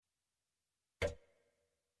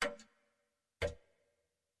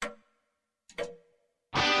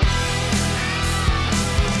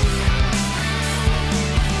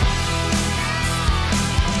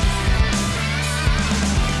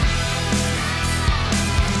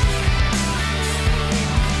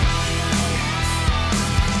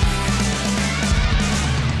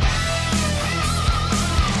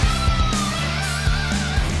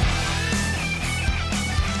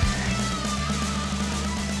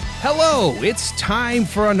Hello, it's time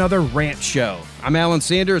for another rant show. I'm Alan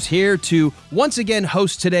Sanders here to once again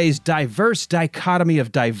host today's diverse dichotomy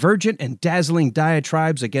of divergent and dazzling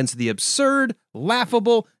diatribes against the absurd,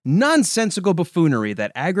 laughable, nonsensical buffoonery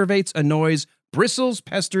that aggravates, annoys, bristles,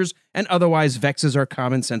 pesters, and otherwise vexes our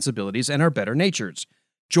common sensibilities and our better natures.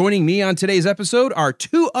 Joining me on today's episode are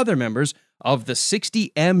two other members of the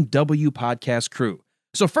 60MW podcast crew.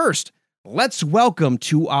 So first, let's welcome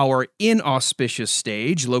to our inauspicious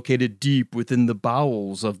stage, located deep within the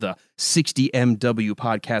bowels of the 60MW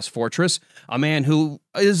podcast fortress, a man who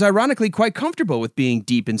is ironically quite comfortable with being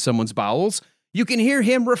deep in someone's bowels. You can hear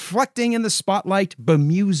him reflecting in the spotlight,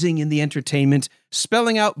 bemusing in the entertainment,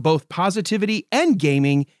 spelling out both positivity and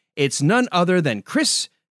gaming. It's none other than Chris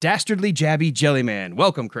Dastardly Jabby Jellyman.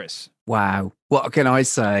 Welcome, Chris. Wow. What can I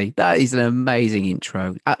say? That is an amazing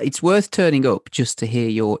intro. It's worth turning up just to hear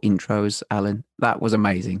your intros, Alan. That was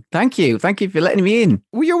amazing. Thank you. Thank you for letting me in.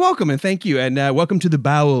 Well, you're welcome, and thank you. And welcome to the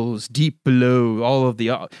bowels, deep below all of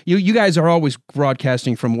the... You guys are always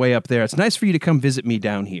broadcasting from way up there. It's nice for you to come visit me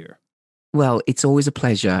down here. Well, it's always a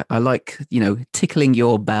pleasure. I like, tickling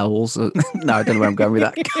your bowels. No, I don't know where I'm going with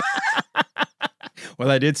that. Well,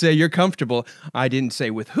 I did say you're comfortable. I didn't say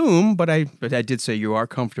with whom, but I did say you are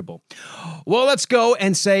comfortable. Well, let's go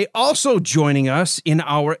and say also joining us in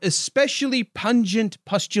our especially pungent,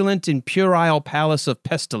 pustulant, and puerile palace of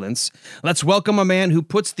pestilence, let's welcome a man who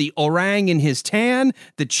puts the orang in his tan,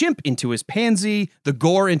 the chimp into his pansy, the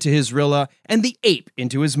gore into his rilla, and the ape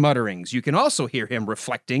into his mutterings. You can also hear him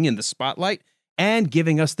reflecting in the spotlight and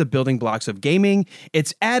giving us the building blocks of gaming.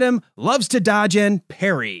 It's Adam Loves to Dodge and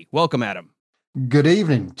Perry. Welcome, Adam. Good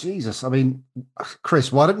evening. Jesus. I mean, Chris,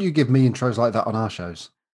 why don't you give me intros like that on our shows?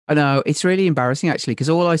 I know, it's really embarrassing, actually, because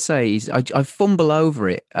all I say is I fumble over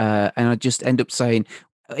it and I just end up saying,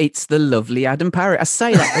 it's the lovely Adam Parry. I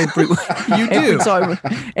say that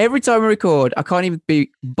every time I record. I can't even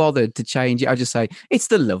be bothered to change it. I just say, it's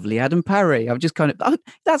the lovely Adam Parry. I've just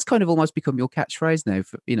that's kind of almost become your catchphrase now.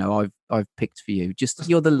 I've picked for you. Just,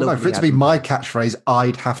 you're the lovely Well, no, for it to be my catchphrase,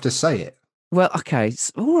 I'd have to say it. Well, okay,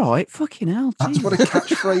 all right, fucking hell. That's what a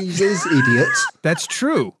catchphrase is, idiot. That's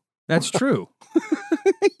true. Okay,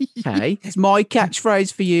 it's my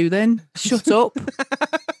catchphrase for you then. Shut up.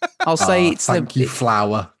 I'll say it's thank you,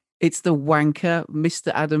 flower. It's the wanker,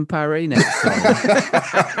 Mr. Adam Parry next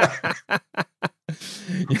time.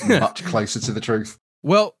 Much closer to the truth.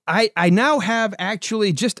 Well, I now have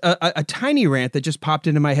actually just a tiny rant that just popped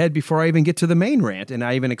into my head before I even get to the main rant, and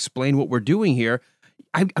I even explain what we're doing here.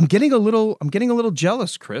 I'm getting a little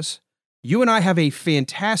jealous, Chris. You and I have a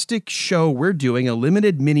fantastic show we're doing, a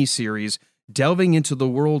limited miniseries delving into the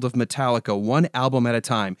world of Metallica, one album at a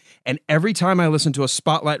time. And every time I listen to a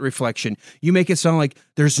Spotlight reflection, you make it sound like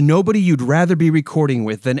there's nobody you'd rather be recording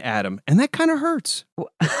with than Adam. And that kind of hurts.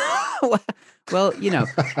 Well,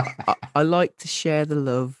 I like to share the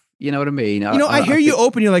love. You know what I mean? I hear you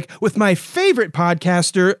open. You're like, with my favorite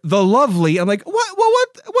podcaster, the lovely. I'm like, what? Well,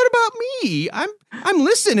 what about me? I'm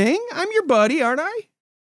listening. I'm your buddy, aren't I?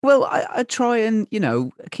 Well, I try and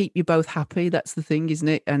keep you both happy. That's the thing, isn't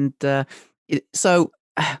it? And well,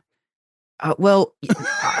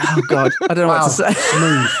 oh God, I don't know what to say.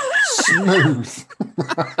 Smooth.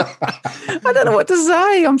 I don't know what to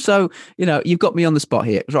say. I'm so you've got me on the spot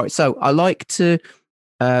here, right? So I like to.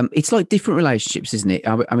 It's like different relationships, isn't it?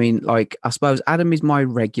 I mean, like, I suppose Adam is my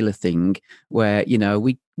regular thing where,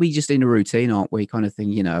 we just in a routine, aren't we? Kind of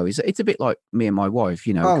thing, it's a bit like me and my wife,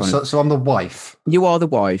 So I'm the wife. You are the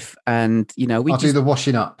wife. And, we do the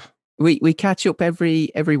washing up. We catch up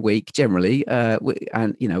every week generally,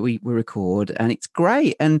 we record, and it's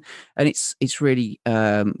great, and it's really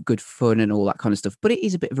good fun and all that kind of stuff. But it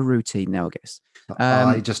is a bit of a routine now, I guess.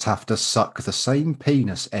 I just have to suck the same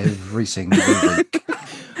penis every single week.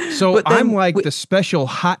 So I'm like the special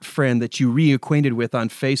hot friend that you reacquainted with on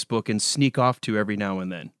Facebook and sneak off to every now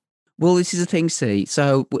and then. Well, this is the thing, see.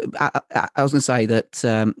 So I was going to say that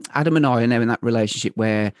Adam and I are now in that relationship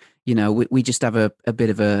where, we just have a bit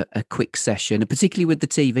of a quick session, particularly with the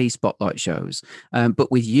TV spotlight shows.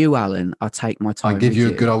 But with you, Alan, I take my time. I give you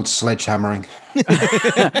a good old sledgehammering.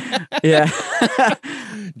 Yeah.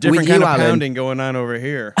 Different kind of pounding going on over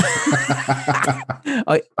here.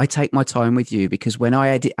 I take my time with you because when I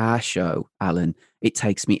edit our show, Alan, it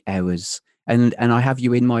takes me hours. And I have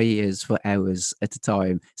you in my ears for hours at a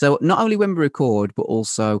time. So not only when we record, but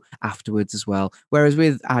also afterwards as well. Whereas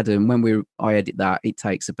with Adam, when I edit that, it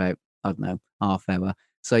takes about, I don't know, half hour.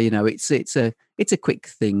 So, it's a quick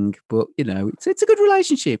thing, but, it's a good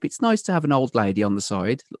relationship. It's nice to have an old lady on the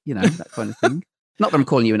side, that kind of thing. Not that I'm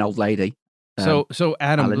calling you an old lady. So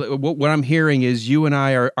Adam, what I'm hearing is you and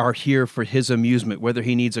I are here for his amusement, whether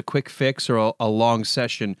he needs a quick fix or a long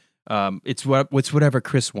session. It's whatever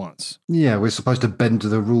Chris wants. Yeah, we're supposed to bend to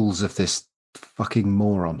the rules of this fucking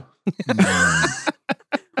moron.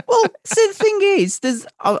 Well, so the thing is,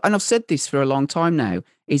 and I've said this for a long time now,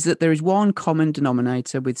 is that there is one common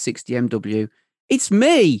denominator with 60MW. It's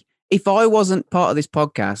me. If I wasn't part of this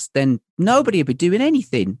podcast, then nobody would be doing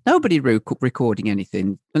anything. Nobody recording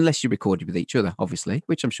anything, unless you recorded with each other, obviously,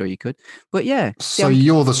 which I'm sure you could. But yeah. So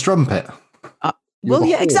you're the strumpet. Well,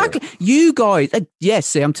 yeah, exactly. You guys, yes,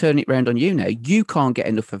 see, I'm turning it around on you now. You can't get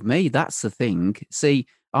enough of me. That's the thing. See,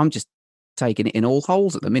 I'm just taking it in all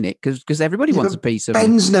holes at the minute because everybody wants a piece of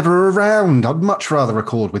Ben's never around. I'd much rather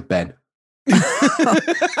record with Ben.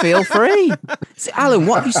 Feel free. See, Alan,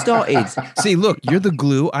 what have you started? See, look, you're the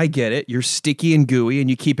glue. I get it. You're sticky and gooey, and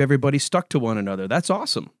you keep everybody stuck to one another. That's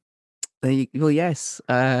awesome. Well, yes.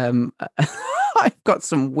 I've got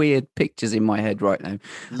some weird pictures in my head right now.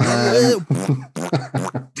 There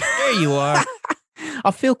you are. I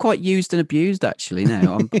feel quite used and abused, actually,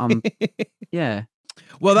 now. I'm yeah.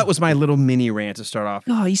 Well, that was my little mini rant to start off.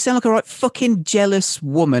 Oh, you sound like a right fucking jealous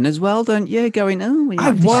woman as well, don't you? Going, oh,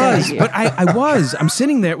 I was, but I was. I'm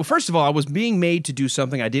sitting there. Well, first of all, I was being made to do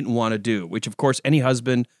something I didn't want to do, which, of course, any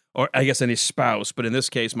husband, or I guess any spouse, but in this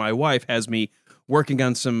case, my wife has me working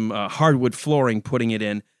on some hardwood flooring, putting it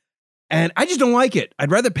in. And I just don't like it.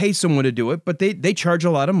 I'd rather pay someone to do it, but they charge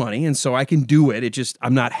a lot of money, and so I can do it. It just,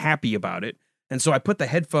 I'm not happy about it. And so I put the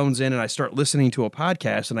headphones in and I start listening to a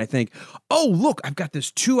podcast and I think, oh, look, I've got this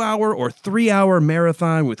 2-hour or 3-hour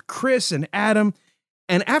marathon with Chris and Adam.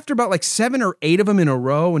 And after about like 7 or 8 of them in a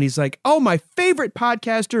row, and he's like, oh, my favorite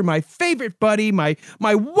podcaster, my favorite buddy, my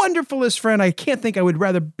wonderfulest friend. I can't think I would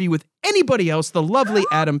rather be with anybody else, the lovely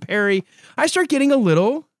Adam Perry. I start getting a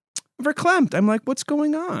little verklempt. I'm like, what's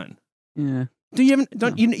going on? Yeah. You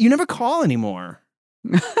never call anymore.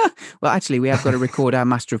 Well, actually, we have got to record our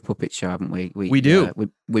Master of Puppets show, haven't we? We do.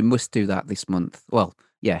 We must do that this month. Well,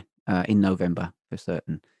 yeah, in November for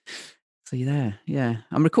certain. So you're there, yeah.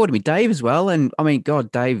 I'm recording with Dave as well, and I mean,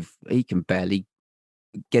 God, Dave, he can barely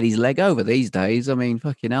get his leg over these days. I mean,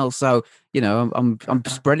 fucking hell. So I'm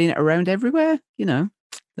spreading it around everywhere. There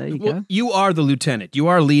you go. You are the lieutenant. You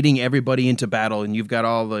are leading everybody into battle, and you've got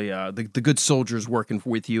all the good soldiers working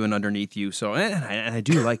with you and underneath you. So, and I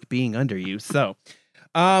do like being under you. So.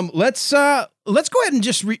 Let's go ahead and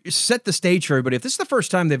just set the stage for everybody. If this is the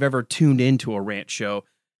first time they've ever tuned into a rant show,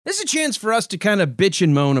 this is a chance for us to kind of bitch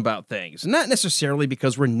and moan about things. Not necessarily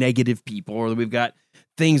because we're negative people or we've got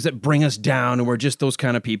things that bring us down and we're just those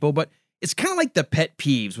kind of people, but it's kind of like the pet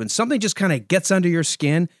peeves when something just kind of gets under your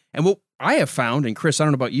skin. And what I have found, and Chris, I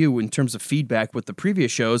don't know about you in terms of feedback with the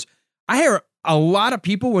previous shows, I hear a lot of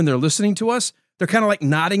people when they're listening to us, they're kind of like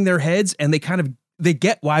nodding their heads and they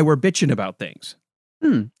get why we're bitching about things.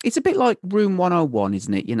 It's a bit like Room 101,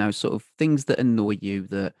 isn't it? Sort of things that annoy you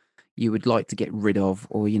that you would like to get rid of,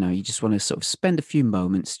 or, you just want to sort of spend a few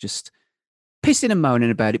moments just pissing and moaning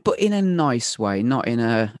about it, but in a nice way, not in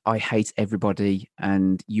a I hate everybody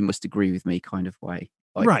and you must agree with me kind of way.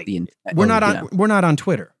 Like right. We're not on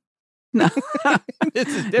Twitter. No. This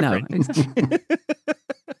is different. No.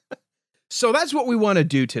 So that's what we want to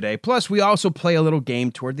do today. Plus, we also play a little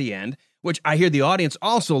game toward the end, which I hear the audience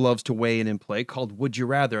also loves to weigh in and play, called Would You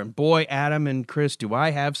Rather. And boy, Adam and Chris, do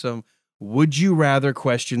I have some Would You Rather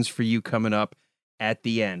questions for you coming up at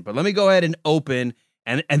the end. But let me go ahead and open.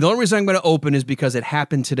 And the only reason I'm going to open is because it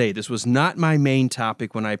happened today. This was not my main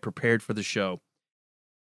topic when I prepared for the show.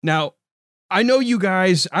 Now, I know you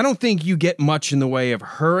guys, I don't think you get much in the way of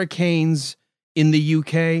hurricanes in the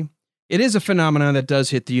UK. It is a phenomenon that does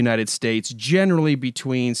hit the United States, generally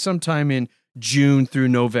between sometime in June through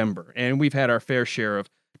November. And we've had our fair share of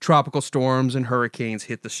tropical storms and hurricanes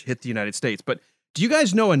hit the United States. But do you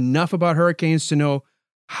guys know enough about hurricanes to know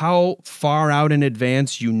how far out in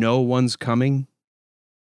advance one's coming?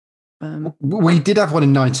 We did have one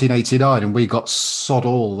in 1989 and we got sod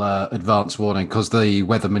all advance warning because the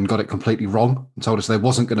weatherman got it completely wrong and told us there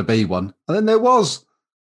wasn't going to be one. And then there was.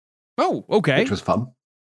 Oh, okay. Which was fun.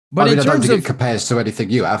 But I don't think it compares to anything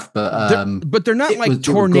you have, but they're not like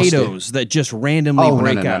tornadoes that just randomly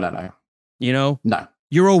break out. No. No.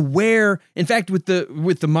 You're aware. In fact, with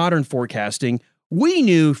the modern forecasting, we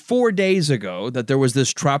knew 4 days ago that there was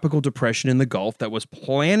this tropical depression in the Gulf that was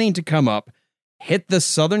planning to come up, hit the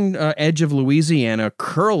southern edge of Louisiana,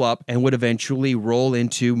 curl up, and would eventually roll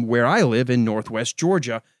into where I live in northwest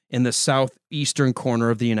Georgia in the southeastern corner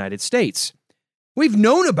of the United States. We've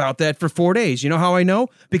known about that for 4 days. You know how I know?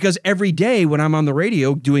 Because every day when I'm on the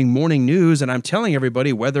radio doing morning news and I'm telling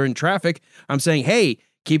everybody weather and traffic, I'm saying, hey,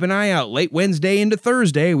 keep an eye out late Wednesday into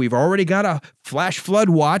Thursday. We've already got a flash flood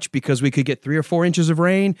watch because we could get 3 or 4 inches of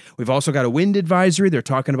rain. We've also got a wind advisory. They're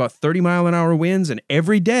talking about 30-mile-an-hour winds. And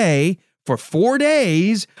every day for 4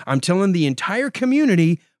 days, I'm telling the entire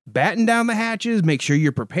community, batten down the hatches, make sure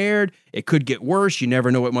you're prepared. It could get worse. You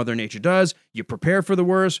never know what Mother Nature does. You prepare for the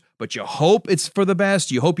worst, but you hope it's for the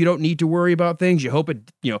best. You hope you don't need to worry about things. You hope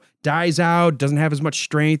it, dies out, doesn't have as much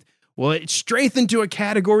strength. Well, it strengthened to a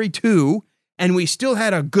category 2, and we still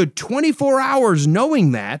had a good 24 hours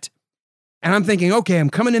knowing that. And I'm thinking, okay, I'm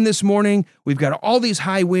coming in this morning. We've got all these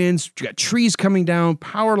high winds. We've got trees coming down,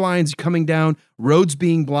 power lines coming down, roads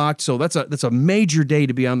being blocked. So that's a major day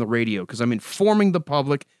to be on the radio because I'm informing the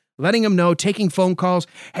public, letting them know, taking phone calls.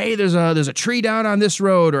 Hey, there's a tree down on this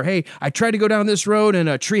road, or hey, I tried to go down this road and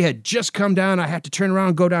a tree had just come down. I had to turn around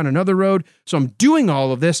and go down another road. So I'm doing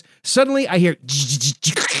all of this. Suddenly I hear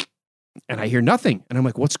and I hear nothing. And I'm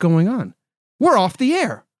like, what's going on? We're off the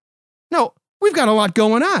air. No, we've got a lot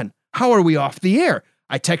going on. How are we off the air?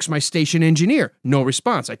 I text my station engineer. No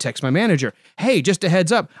response. I text my manager. Hey, just a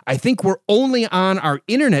heads up. I think we're only on our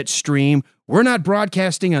internet stream. We're not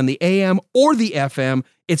broadcasting on the AM or the FM.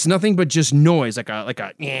 It's nothing but just noise, like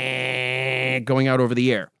a going out over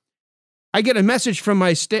the air. I get a message from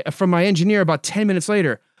my engineer about 10 minutes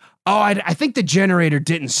later. Oh, I think the generator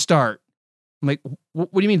didn't start. I'm like,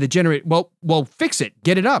 what do you mean the generator? Well, fix it.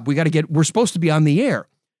 Get it up. We're supposed to be on the air.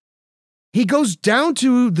 He goes down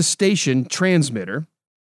to the station transmitter.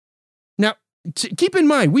 Now, keep in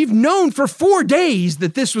mind, we've known for 4 days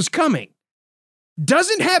that this was coming.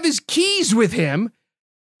 Doesn't have his keys with him.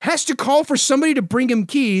 Has to call for somebody to bring him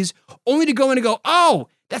keys, only to go in and go, oh,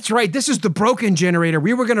 that's right, this is the broken generator.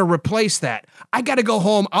 We were going to replace that. I got to go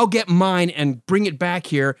home. I'll get mine and bring it back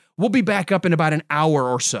here. We'll be back up in about an hour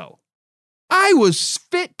or so. I was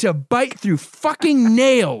fit to bite through fucking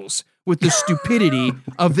nails with the stupidity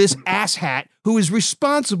of this asshat who is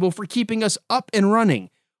responsible for keeping us up and running.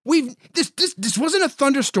 This wasn't a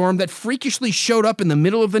thunderstorm that freakishly showed up in the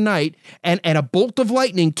middle of the night and a bolt of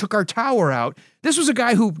lightning took our tower out. This was a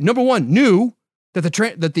guy who, number one, knew that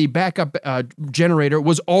the backup generator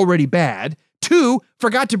was already bad. 2,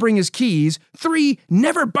 forgot to bring his keys. 3,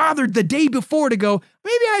 never bothered the day before to go,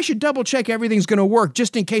 maybe I should double check everything's going to work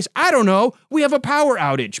just in case, I don't know, we have a power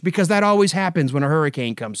outage, because that always happens when a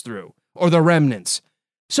hurricane comes through, or the remnants.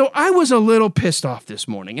 So I was a little pissed off this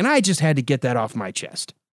morning, and I just had to get that off my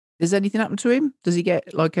chest. Does anything happen to him? Does he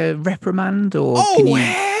get like a reprimand or? Oh,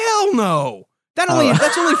 hell no.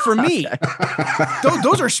 That's only for me.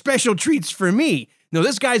 Those are special treats for me. No,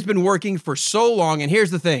 this guy's been working for so long, and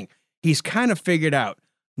here's the thing. He's kind of figured out.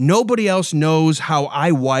 Nobody else knows how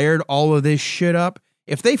I wired all of this shit up.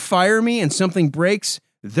 If they fire me and something breaks,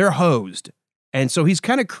 they're hosed. And so he's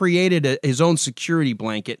kind of created his own security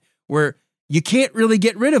blanket where you can't really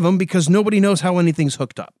get rid of him because nobody knows how anything's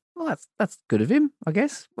hooked up. Well, that's good of him, I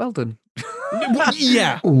guess. Well done.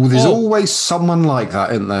 Yeah. Ooh, there's always someone like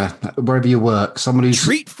that, isn't there? Wherever you work, somebody who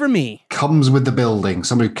treat for me comes with the building,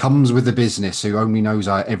 somebody who comes with the business, who only knows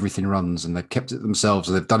how everything runs, and they've kept it themselves,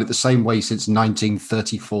 and they've done it the same way since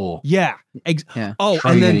 1934. Yeah. Train and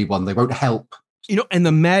then, anyone, they won't help. And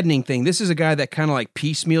the maddening thing, this is a guy that kind of like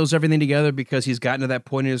piecemeals everything together because he's gotten to that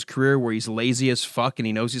point in his career where he's lazy as fuck and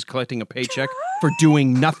he knows he's collecting a paycheck for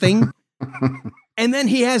doing nothing. And then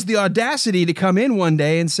he has the audacity to come in one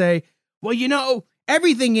day and say, well,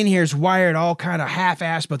 everything in here is wired all kind of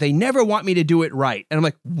half-assed, but they never want me to do it right. And I'm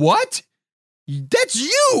like, what? That's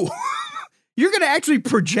you. You're going to actually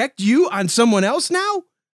project you on someone else now?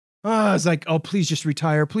 It's like, oh, please just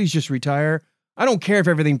retire. Please just retire. I don't care if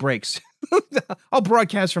everything breaks. I'll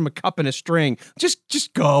broadcast from a cup and a string.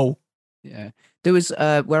 Just go. Yeah. There was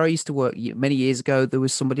where I used to work many years ago. There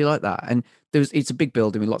was somebody like that, and it's a big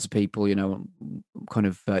building with lots of people, kind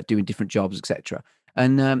of doing different jobs, etc.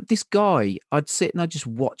 And this guy, I'd sit and I'd just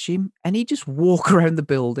watch him, and he'd just walk around the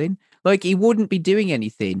building like he wouldn't be doing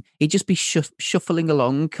anything. He'd just be shuffling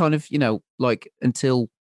along, kind of, like until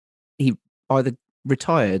he either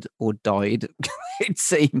retired or died. It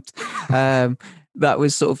seemed that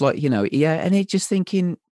was sort of like, yeah. And he's just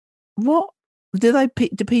thinking, what? Do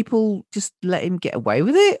people just let him get away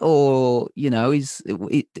with it, or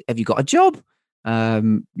have you got a job?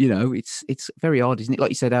 It's very odd, isn't it?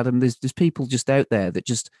 Like you said, Adam, there's people just out there that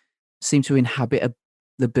just seem to inhabit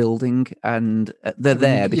the building, and they're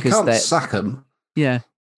there because you can't sack them. Yeah,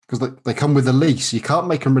 because they come with a lease. You can't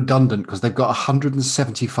make them redundant because they've got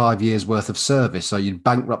 175 years worth of service. So you'd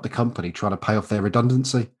bankrupt the company trying to pay off their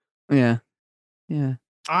redundancy. Yeah.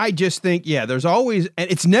 I just think, there's always,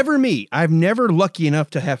 and it's never me. I've never lucky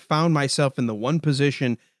enough to have found myself in the one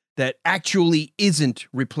position that actually isn't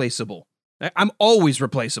replaceable. I'm always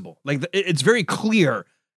replaceable. Like it's very clear.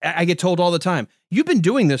 I get told all the time, you've been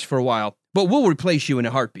doing this for a while, but we'll replace you in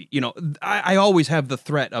a heartbeat. You know, I always have the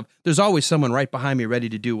threat of there's always someone right behind me ready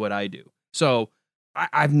to do what I do. So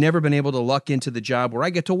I've never been able to luck into the job where I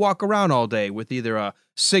get to walk around all day with either a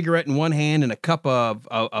cigarette in one hand and a cup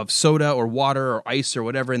of soda or water or ice or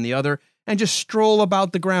whatever in the other, and just stroll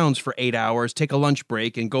about the grounds for 8 hours, take a lunch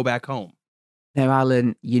break, and go back home. Now,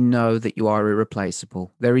 Alan, you know that you are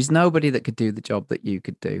irreplaceable. There is nobody that could do the job that you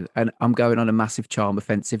could do. And I'm going on a massive charm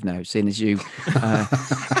offensive now, seeing as you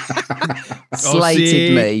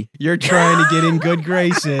slated me. You're trying to get in good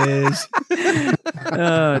graces.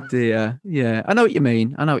 Oh, dear. Yeah, I know what you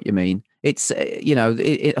mean. It's,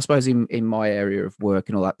 I suppose in my area of work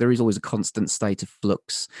and all that, there is always a constant state of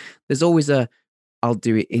flux. There's always I'll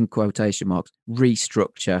do it in quotation marks,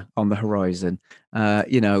 restructure on the horizon,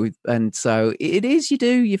 and so it is,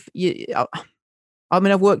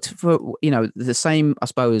 I've worked for, the same, I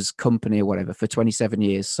suppose, company or whatever for 27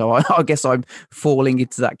 years. So I guess I'm falling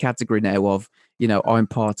into that category now of, I'm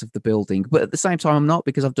part of the building, but at the same time, I'm not,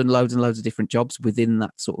 because I've done loads and loads of different jobs within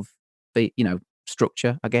that sort of,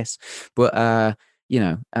 structure, I guess. But,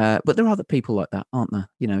 but there are other people like that, aren't there?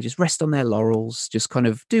 Just rest on their laurels, just kind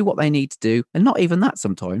of do what they need to do. And not even that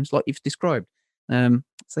sometimes, like you've described.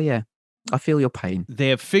 So yeah, I feel your pain. They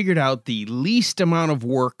have figured out the least amount of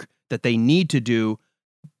work that they need to do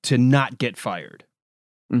to not get fired.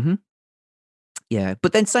 Mm-hmm. Yeah.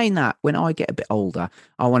 But then saying that, when I get a bit older,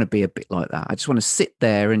 I want to be a bit like that. I just want to sit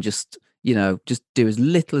there and just do as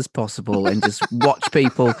little as possible and just watch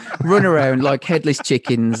people run around like headless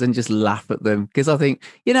chickens and just laugh at them. Because I think,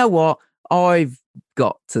 you know what? I've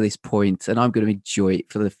got to this point and I'm going to enjoy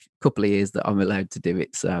it for the couple of years that I'm allowed to do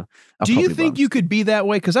it. So do you think you could be that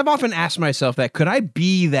way? Because I've often asked myself that. Could I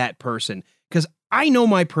be that person? Because I know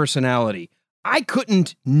my personality. I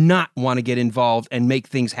couldn't not want to get involved and make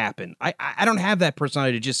things happen. I don't have that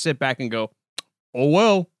personality to just sit back and go, oh,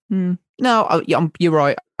 well. No, you're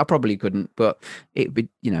right. I probably couldn't, but it'd be,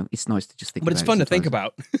 it's nice to just think about. But it's fun to think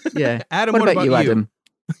about. Yeah. Adam, what about you, Adam?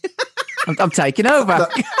 I'm taking over.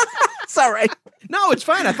 Sorry. No, it's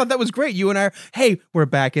fine. I thought that was great. You and I we're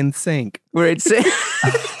back in sync. We're in sync.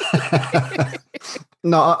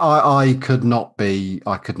 No, I could not be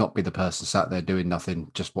the person sat there doing nothing,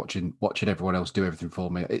 just watching everyone else do everything for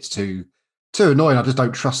me. It's too annoying. I just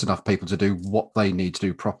don't trust enough people to do what they need to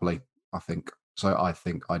do properly, I think. So I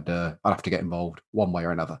think I'd have to get involved one way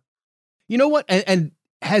or another. You know what? And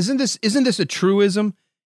isn't this a truism?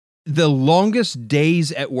 The longest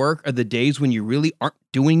days at work are the days when you really aren't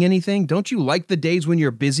doing anything. Don't you like the days when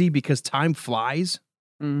you're busy because time flies?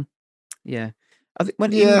 Yeah.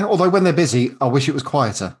 Although when they're busy, I wish it was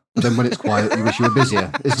quieter. But then when it's quiet, you wish you were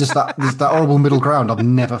busier. It's just that horrible middle ground I've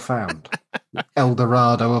never found. El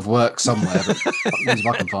Dorado of work somewhere, but if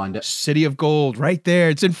I can find it. City of gold, right there.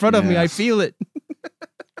 It's in front of me. I feel it.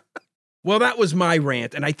 Well, that was my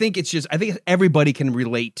rant. And I think everybody can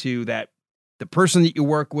relate to that. The person that you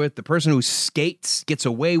work with, the person who skates, gets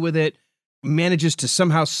away with it, manages to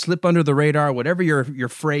somehow slip under the radar, whatever your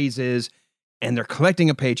phrase is, and they're collecting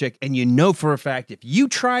a paycheck. And you know for a fact, if you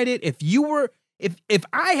tried it, if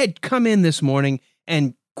I had come in this morning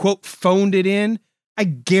and, quote, phoned it in, I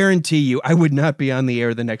guarantee you I would not be on the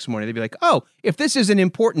air the next morning. They'd be like, oh, if this isn't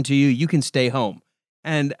important to you, you can stay home.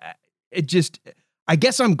 And I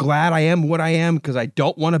guess I'm glad I am what I am because I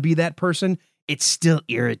don't want to be that person. It's still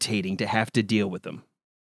irritating to have to deal with them.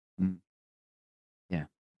 Yeah,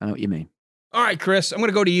 I know what you mean. All right, Chris, I'm going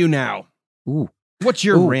to go to you now. Ooh. What's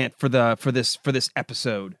your rant for this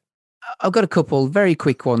episode? I've got a couple very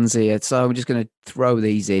quick ones here, so I'm just going to throw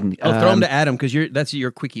these in. I'll throw them to Adam because that's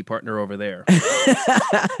your quickie partner over there.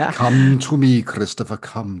 Come to me, Christopher.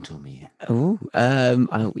 Come to me. Oh,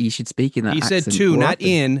 you should speak in that. He said two, not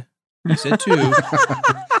in. He said two.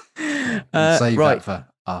 Save that for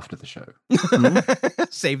after the show.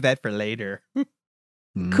 Save that for later.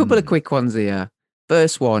 Couple of quick ones here.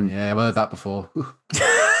 First one. Yeah, I've heard that before.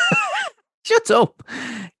 Shut up.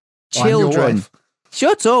 Children.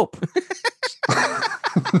 Shut up.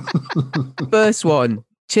 First one.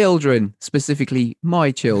 Children, specifically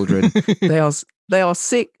my children. They are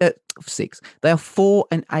six. They are 4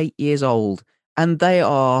 and 8 years old, and they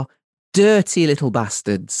are dirty little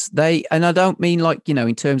bastards. And I don't mean like,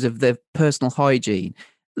 in terms of their personal hygiene.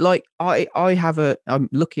 Like I'm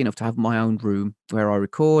lucky enough to have my own room where I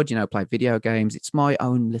record, play video games. It's my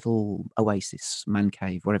own little oasis, man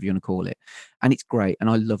cave, whatever you want to call it. And it's great. And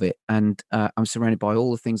I love it. And I'm surrounded by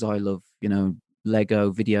all the things I love,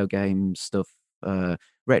 Lego, video games stuff,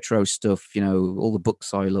 retro stuff, all the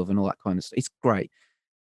books I love and all that kind of stuff. It's great.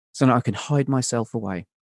 So now I can hide myself away.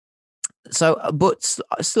 But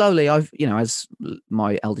slowly, as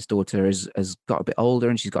my eldest daughter has got a bit older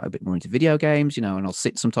and she's got a bit more into video games, and I'll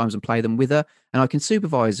sit sometimes and play them with her, and I can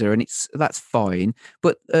supervise her, and that's fine.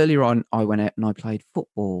 But earlier on, I went out and I played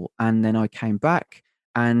football, and then I came back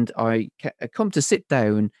and I come to sit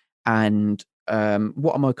down, and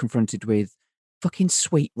what am I confronted with? Fucking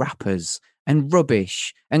sweet wrappers and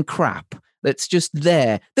rubbish and crap that's just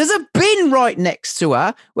there. There's a bin right next to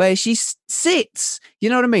her where she sits. You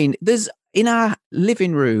know what I mean? There's in our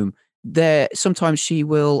living room there. Sometimes she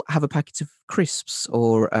will have a packet of crisps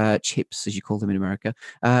or chips, as you call them in America.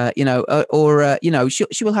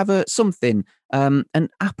 She will have something, an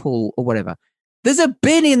apple or whatever. There's a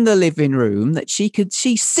bin in the living room that she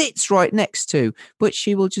sits right next to, but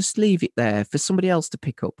she will just leave it there for somebody else to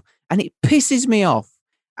pick up, and it pisses me off.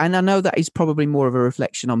 And I know that is probably more of a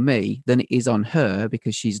reflection on me than it is on her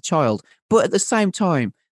because she's a child. But at the same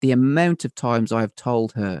time, the amount of times I have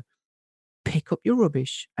told her, pick up your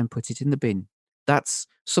rubbish and put it in the bin. That's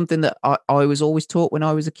something that I was always taught when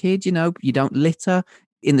I was a kid. You don't litter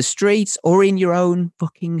in the streets or in your own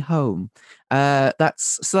fucking home.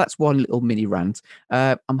 That's one little mini rant.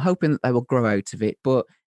 I'm hoping that they will grow out of it, but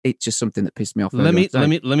it's just something that pissed me off. Let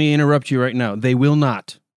me interrupt you right now. They will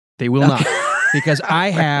not. They will not. Because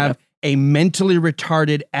I have a mentally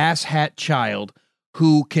retarded asshat child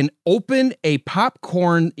who can open a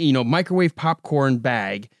popcorn, microwave popcorn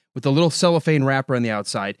bag with a little cellophane wrapper on the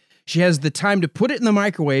outside. She has the time to put it in the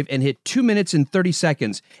microwave and hit 2 minutes and 30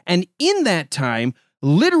 seconds. And in that time,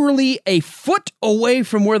 literally a foot away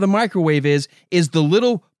from where the microwave is the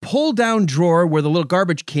little pull-down drawer where the little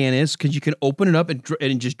garbage can is, because you can open it up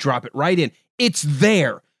and just drop it right in. It's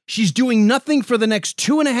there. She's doing nothing for the next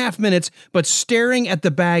 2.5 minutes but staring at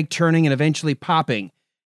the bag, turning, and eventually popping.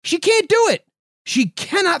 She can't do it. She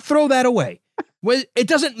cannot throw that away. It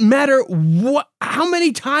doesn't matter how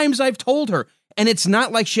many times I've told her. And it's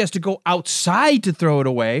not like she has to go outside to throw it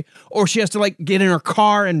away, or she has to get in her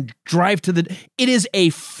car and drive to it is a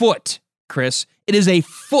foot, Chris. It is a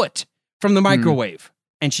foot from the microwave,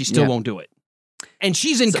 and she still won't do it. And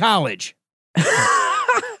she's in college.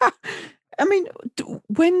 I mean,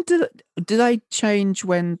 when do they change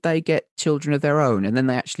when they get children of their own, and then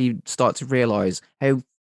they actually start to realise how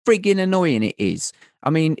frigging annoying it is? I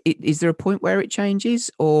mean, is there a point where it changes,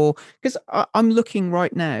 or because I'm looking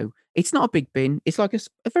right now? It's not a big bin. It's like a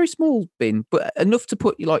very small bin, but enough to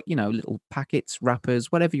put little packets,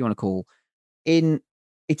 wrappers, whatever you want to call in.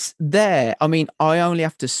 It's there. I mean, I only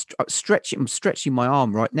have to stretch it. I'm stretching my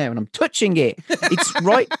arm right now, and I'm touching it. It's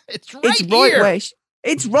right. It's right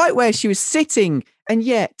It's right where she was sitting, and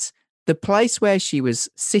yet the place where she was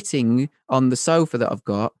sitting on the sofa that I've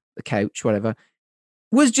got, the couch, whatever,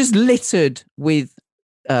 was just littered with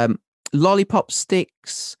lollipop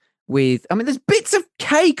sticks. There's bits of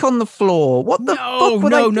cake on the floor. What the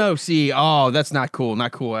fuck? No. See, that's not cool.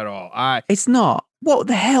 Not cool at all. It's not. What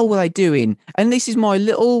the hell were they doing? And this is my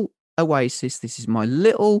little oasis. This is my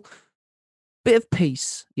little bit of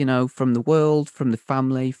peace, from the world, from the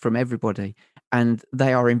family, from everybody. And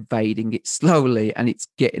they are invading it slowly, and it's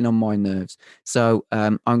getting on my nerves. So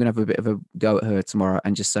I'm going to have a bit of a go at her tomorrow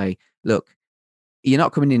and just say, look, you're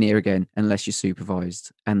not coming in here again unless you're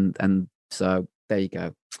supervised. And so there you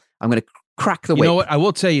go. I'm going to crack the whip. You know what? I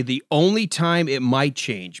will tell you, the only time it might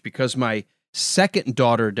change, because my second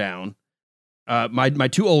daughter down, my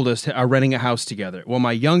two oldest are renting a house together. Well,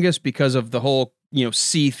 my youngest, because of the whole,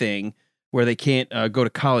 C thing, where they can't go to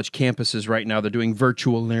college campuses right now, they're doing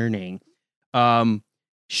virtual learning.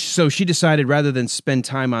 So she decided, rather than spend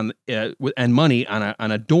time on and money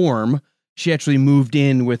on a dorm, she actually moved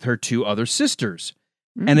in with her two other sisters.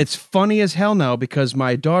 And it's funny as hell now, because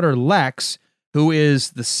my daughter Lex, who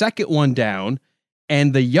is the second one down,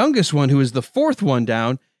 and the youngest one, who is the fourth one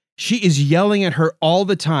down, she is yelling at her all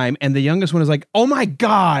the time. And the youngest one is like, oh my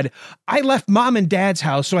God, I left mom and dad's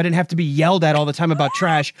house so I didn't have to be yelled at all the time about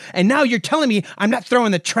trash. And now you're telling me I'm not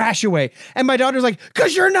throwing the trash away. And my daughter's like,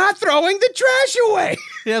 because you're not throwing the trash away.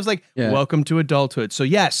 And I was like, welcome to adulthood. So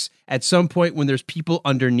yes, at some point when there's people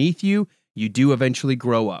underneath you, you do eventually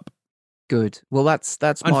grow up. Good. Well, that's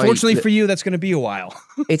unfortunately for you, that's going to be a while.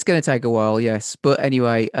 It's going to take a while, yes. But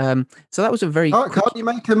anyway, so that was a very. Can't you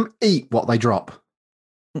make them eat what they drop?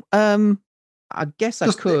 I guess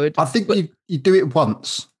I could. I think you do it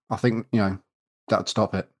once. I think that'd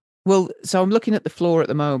stop it. Well, so I'm looking at the floor at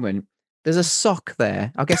the moment. There's a sock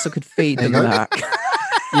there. I guess I could feed them that.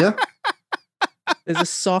 Yeah. There's a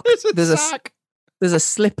sock. There's a sock. There's a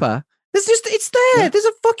slipper. It's there. Yeah. There's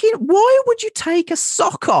a fucking. Why would you take a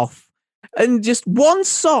sock off? And just one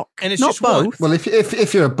sock, and it's not just both. One. Well,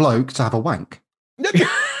 if you're a bloke, to have a wank.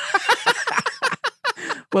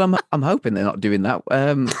 Well, I'm hoping they're not doing that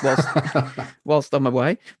whilst on my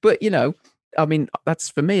way. But I mean, that's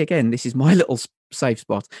for me again. This is my little safe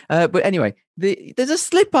spot. But anyway, there's a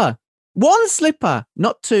slipper, one slipper,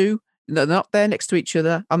 not two. They're not there next to each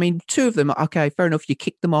other. I mean, two of them. Okay, fair enough. You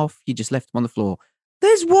kicked them off. You just left them on the floor.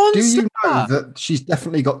 There's one. Do slipper. You know that she's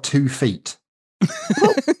definitely got 2 feet?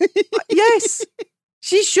 Well, yes,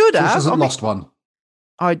 she should have. She hasn't lost one.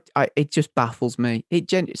 It just baffles me.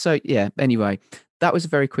 So yeah. Anyway, that was a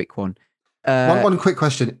very quick one. One quick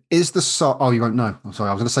question: is the sock? Oh, you won't know. I'm sorry.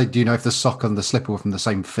 I was going to say, do you know if the sock and the slipper were from the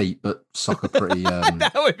same feet? But sock are pretty.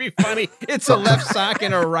 That would be funny. It's a left sock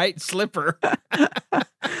and a right slipper.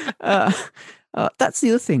 That's the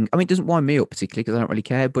other thing. I mean, it doesn't wind me up particularly because I don't really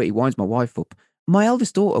care, but it winds my wife up. My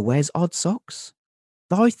eldest daughter wears odd socks.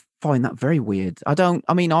 I find that very weird.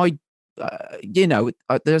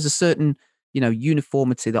 There's a certain,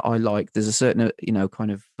 uniformity that I like. There's a certain,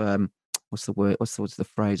 kind of, what's the word? What's the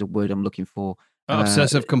phrase or word I'm looking for?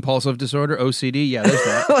 Obsessive compulsive disorder, OCD. Yeah, there's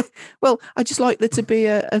that. Well, I just like there to be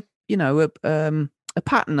a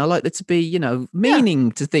pattern. I like there to be,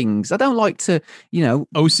 meaning to things. I don't like to,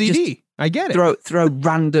 OCD. I get it. Throw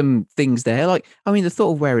random things there. Like, I mean, the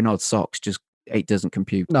thought of wearing odd socks it doesn't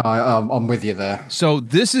compute. No, I'm with you there. So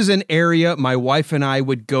this is an area my wife and I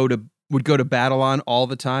would go to battle on all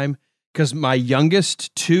the time because my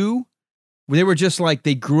youngest two, they were just like,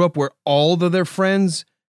 they grew up where all of their friends,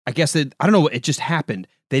 I guess I don't know, it just happened.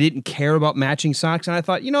 They didn't care about matching socks. And I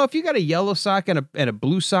thought, if you got a yellow sock and a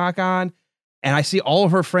blue sock on, and I see all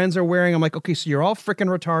of her friends are wearing, I'm like, okay, so you're all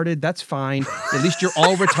freaking retarded. That's fine. At least you're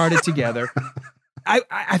all retarded together.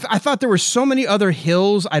 I thought there were so many other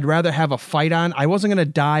hills I'd rather have a fight on. I wasn't going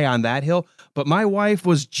to die on that hill, but my wife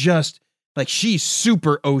was just like, she's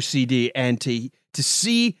super OCD, and to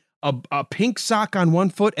see a pink sock on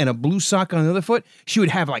one foot and a blue sock on the other foot, she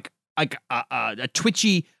would have like a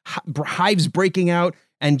twitchy hives breaking out,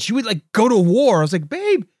 and she would like go to war. I was like,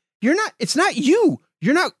 babe, it's not you.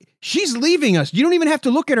 She's leaving us. You don't even have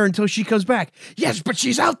to look at her until she comes back. Yes, but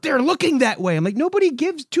she's out there looking that way. I'm like, nobody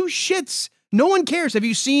gives 2 shits. No one cares. Have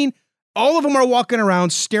you seen? All of them are walking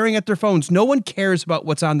around staring at their phones. No one cares about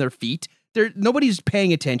what's on their feet. Nobody's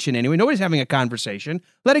paying attention anyway. Nobody's having a conversation.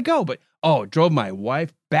 Let it go. But it drove my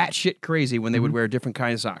wife batshit crazy when they would wear different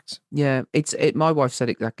kinds of socks. Yeah, my wife said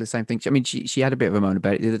exactly the same thing. I mean, she had a bit of a moan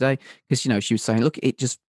about it the other day because she was saying, look, it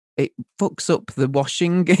fucks up the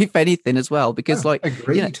washing, if anything, as well. Because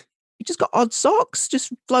agreed. You just got odd socks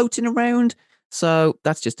just floating around. So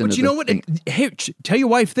that's just another. But you know what? Hey, tell your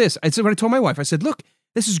wife this. I said, when I told my wife, I said, look,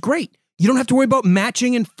 this is great. You don't have to worry about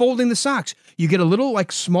matching and folding the socks. You get a little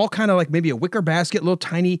like small kind of like maybe a wicker basket, little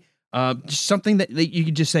tiny, just something that you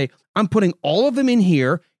could just say, I'm putting all of them in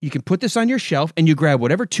here. You can put this on your shelf and you grab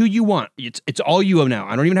whatever 2 you want. It's all you now.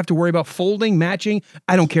 I don't even have to worry about folding, matching.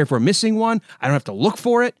 I don't care if we're missing one. I don't have to look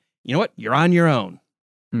for it. You know what? You're on your own.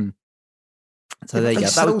 So there you go. They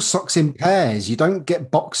sell socks in pairs. You don't get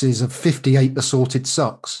boxes of 58 assorted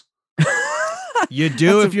socks. You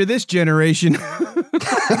do if you're this generation.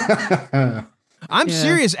 I'm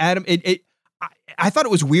serious, Adam. I thought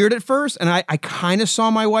it was weird at first, and I kind of saw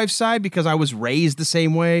my wife's side because I was raised the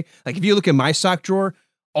same way. Like if you look at my sock drawer,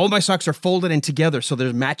 all my socks are folded and together, so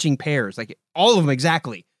there's matching pairs, like all of them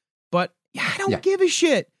exactly. But I don't give a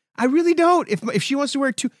shit. I really don't. If she wants to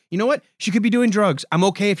wear 2, you know what? She could be doing drugs. I'm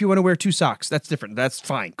okay if you want to wear 2 socks. That's different. That's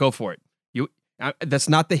fine. Go for it. That's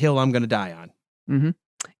not the hill I'm going to die on. Mm-hmm.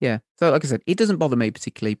 Yeah. So like I said, it doesn't bother me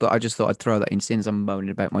particularly, but I just thought I'd throw that in since I'm moaning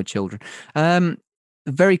about my children.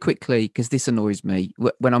 Very quickly, because this annoys me,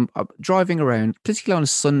 when I'm driving around, particularly on a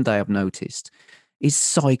Sunday, I've noticed, is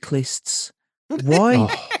cyclists. Why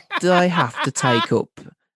do I have to take up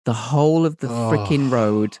the whole of the freaking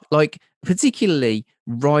road? Like, particularly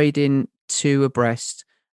riding 2 abreast,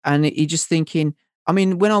 and you're just thinking, I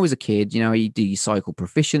mean, when I was a kid, you do your cycle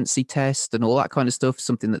proficiency test and all that kind of stuff,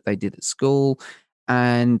 something that they did at school.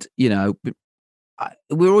 And,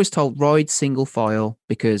 we're always told ride single file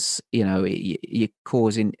because, you're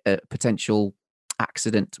causing a potential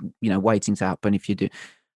accident, waiting to happen if you do.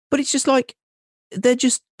 But it's just like, they're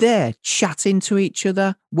just there chatting to each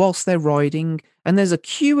other whilst they're riding. And there's a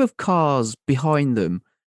queue of cars behind them.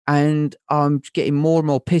 And I'm getting more and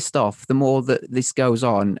more pissed off the more that this goes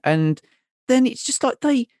on. And then it's just like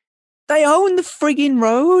they own the frigging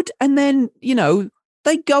road, and then,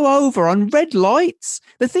 they go over on red lights.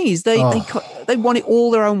 The thing is, they want it all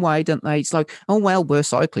their own way, don't they? It's like, oh, well, we're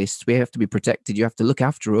cyclists. We have to be protected. You have to look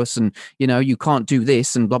after us. And, you can't do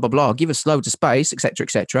this and blah, blah, blah. Give us loads of space, et cetera, et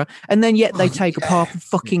cetera. And then yet they take apart the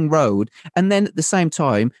fucking road. And then at the same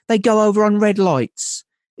time, they go over on red lights.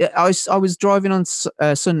 I was driving on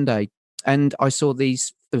Sunday, and I saw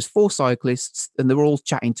these there was 4 cyclists, and they were all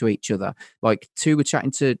chatting to each other. Like 2 were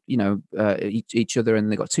chatting to each other,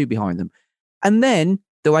 and they got 2 behind them. And then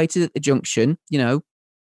they waited at the junction,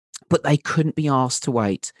 but they couldn't be asked to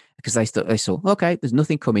wait because they saw, okay, there's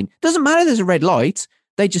nothing coming. Doesn't matter, there's a red light.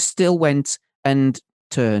 They just still went and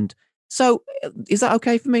turned. So is that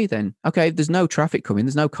okay for me then? Okay, there's no traffic coming,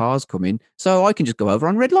 there's no cars coming, so I can just go over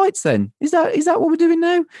on red lights then. Is that what we're doing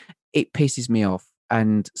now? It pisses me off.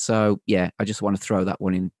 And so, yeah, I just want to throw that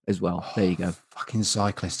one in as well. There you go. Fucking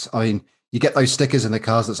cyclists. I mean, you get those stickers in the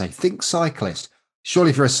cars that say, think cyclist.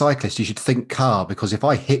 Surely if you're a cyclist, you should think car, because if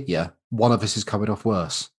I hit you, one of us is coming off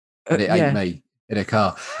worse. And it ain't me in a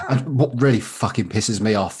car. And what really fucking pisses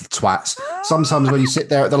me off, the twats, sometimes when you sit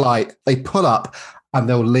there at the light, they pull up and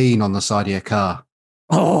they'll lean on the side of your car.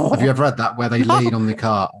 Oh, have you ever had that where they lean on the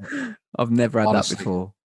car? I've never had that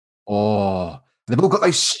before. Oh, they've all got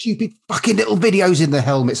those stupid fucking little videos in their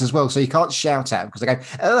helmets as well, so you can't shout at them because they go,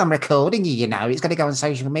 "Oh, I'm recording you, it's going to go on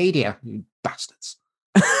social media, you bastards."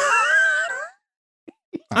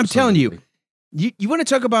 I'm telling you, you want to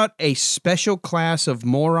talk about a special class of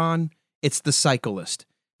moron? It's the cyclist.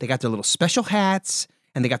 They got their little special hats,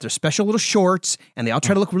 and they got their special little shorts, and they all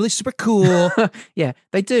try to look really super cool. Yeah,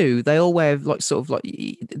 they do. They all wear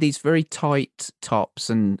these very tight tops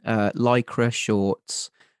and lycra shorts.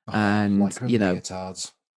 And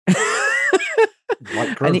retards.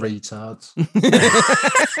 Retards.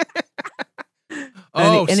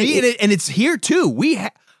 And it's here too.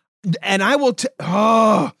 And I will.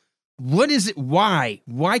 What is it?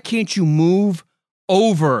 Why can't you move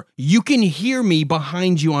over? You can hear me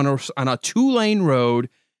behind you on a 2-lane road,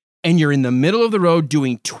 and you're in the middle of the road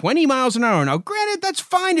doing 20 miles an hour. Now, granted, that's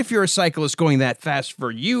fine if you're a cyclist going that fast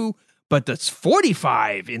for you, but that's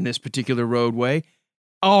 45 in this particular roadway.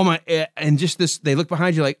 Oh my, and just this, they look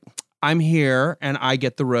behind you like, I'm here and I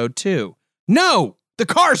get the road too. No, the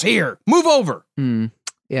car's here. Move over.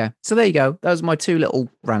 Yeah. So there you go. Those are my 2 little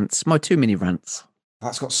rants, my 2 mini rants.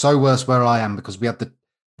 That's got so worse where I am because we had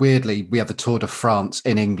the Tour de France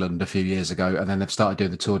in England a few years ago, and then they've started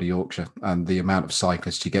doing the Tour de Yorkshire, and the amount of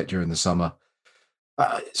cyclists you get during the summer,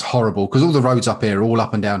 it's horrible because all the roads up here are all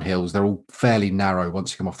up and down hills. They're all fairly narrow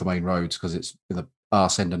once you come off the main roads because it's in the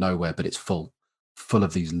arse end of nowhere, but it's full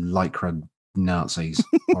of these lycra Nazis.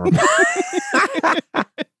 Horrible.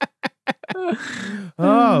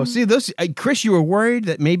 Oh, see, those, Chris, you were worried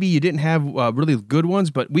that maybe you didn't have really good ones,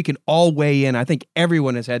 but we can all weigh in. I think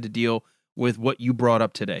everyone has had to deal with what you brought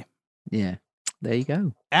up today. Yeah, there you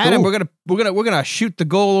go. Adam, cool. we're gonna shoot the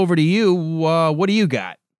goal over to you. What do you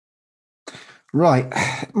got? Right,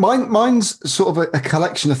 mine's sort of a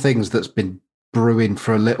collection of things that's been brewing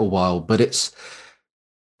for a little while, but it's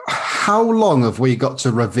how long have we got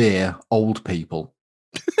to revere old people?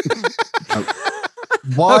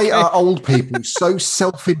 Why are old people so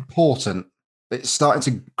self-important that it's starting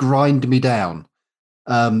to grind me down?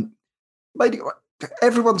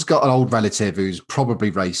 Everyone's got an old relative who's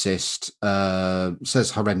probably racist,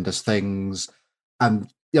 says horrendous things.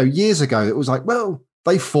 And years ago, it was like, well,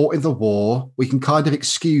 they fought in the war. We can kind of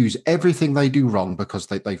excuse everything they do wrong because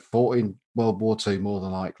they fought in World War II more than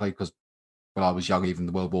likely, because when I was young, even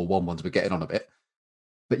the World War I ones were getting on a bit.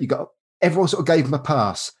 But everyone sort of gave them a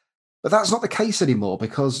pass. But that's not the case anymore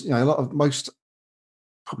because,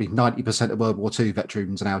 probably 90% of World War II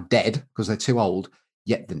veterans are now dead because they're too old.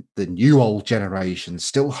 Yet the new old generation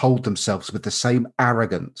still hold themselves with the same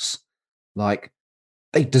arrogance. Like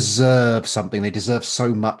they deserve something. They deserve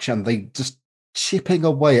so much. And they just chipping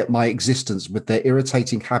away at my existence with their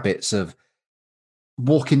irritating habits of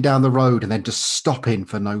walking down the road and then just stopping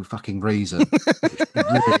for no fucking reason.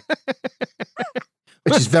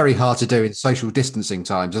 Which is very hard to do in social distancing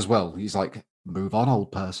times as well. He's like, move on,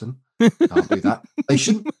 old person. Can't do that. They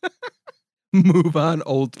shouldn't. Move on,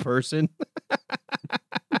 old person.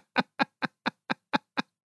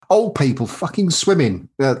 Old people fucking swimming.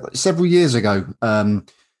 Several years ago,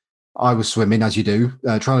 I was swimming, as you do,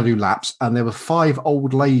 trying to do laps, and there were 5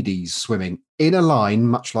 old ladies swimming in a line,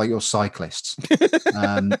 much like your cyclists.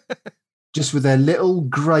 Just with their little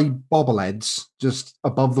grey bobbleheads just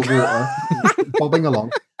above the water, bobbing along.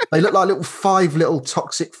 They look like 5 little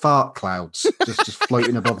toxic fart clouds just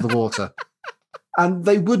floating above the water. And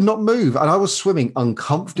they would not move. And I was swimming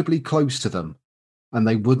uncomfortably close to them, and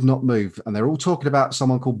they would not move. And they're all talking about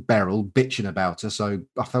someone called Beryl, bitching about her. So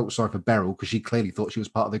I felt sorry for Beryl because she clearly thought she was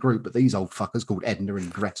part of the group. But these old fuckers called Edna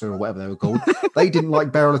and Greta or whatever they were called, they didn't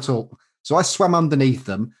like Beryl at all. So I swam underneath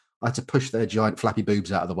them. I had to push their giant flappy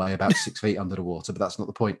boobs out of the way about 6 feet under the water, but that's not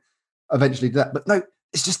the point. Eventually did that. But no,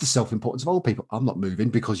 it's just the self-importance of old people. I'm not moving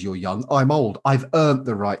because you're young. I'm old. I've earned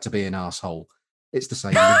the right to be an asshole. It's the same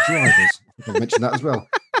with drivers. I think I mentioned that as well.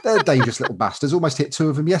 They're dangerous little bastards. Almost hit 2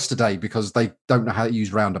 of them yesterday because they don't know how to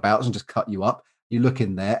use roundabouts and just cut you up. You look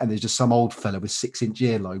in there and there's just some old fella with 6-inch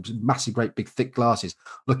earlobes, massive, great big thick glasses,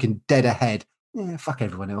 looking dead ahead. Yeah, fuck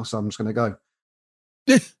everyone else. I'm just going to go.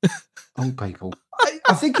 Old people.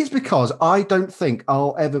 I think it's because I don't think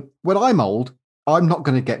I'll ever, when I'm old, I'm not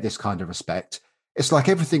going to get this kind of respect. It's like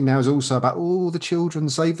everything now is also about, the children,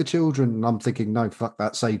 save the children. And I'm thinking, no, fuck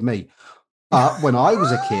that, save me. When I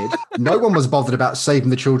was a kid, no one was bothered about saving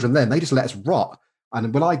the children then. They just let us rot.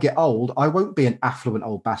 And when I get old, I won't be an affluent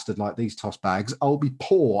old bastard like these toss bags. I'll be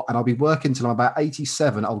poor and I'll be working till I'm about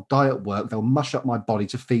 87. I'll die at work. They'll mush up my body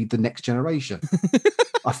to feed the next generation.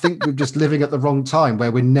 I think we're just living at the wrong time where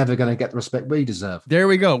we're never going to get the respect we deserve. There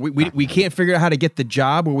we go. We can't figure out how to get the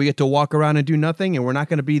job where we get to walk around and do nothing, and we're not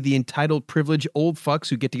going to be the entitled, privileged old fucks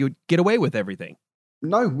who get to get away with everything.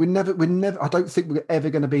 No, we're never. I don't think we're ever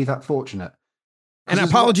going to be that fortunate. And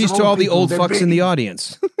apologies to all the old fucks in the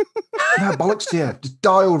audience. No, bollocks to you. Just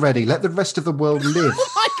die already. Let the rest of the world live.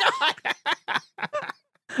 Oh my God.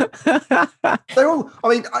 They're all, I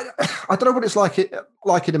mean, I don't know what it's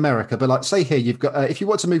like in America, but like, say here, you've got, if you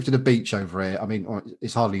want to move to the beach over here, I mean,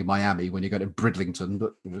 it's hardly Miami when you go to Bridlington,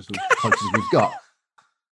 but it's as close as we've got.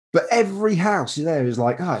 But every house there is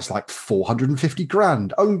like, it's like 450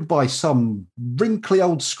 grand, owned by some wrinkly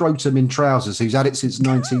old scrotum in trousers who's had it since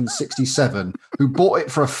 1967, who bought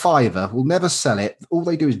it for $5, will never sell it. All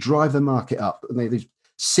they do is drive the market up, and they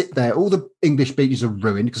sit there. All the English beaches are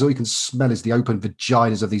ruined because all you can smell is the open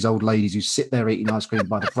vaginas of these old ladies who sit there eating ice cream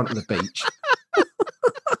by the front of the beach.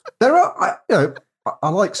 There are, I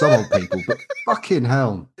like some old people, but fucking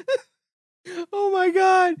hell. Oh my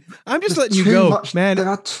God. I'm just letting you go, man.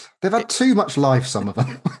 They've had too much life, some of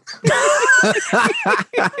them.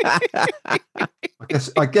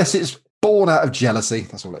 I guess it's born out of jealousy.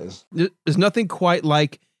 That's all it is. There's nothing quite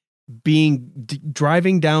like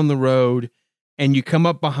driving down the road and you come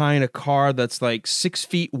up behind a car that's like 6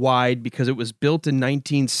 feet wide because it was built in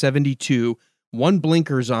 1972. One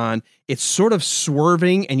blinker's on. It's sort of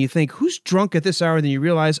swerving and you think, who's drunk at this hour? And then you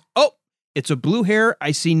realize, it's a blue hair,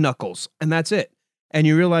 I see knuckles, and that's it. And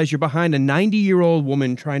you realize you're behind a 90-year-old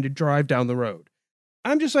woman trying to drive down the road.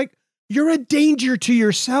 I'm just like, you're a danger to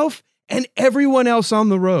yourself and everyone else on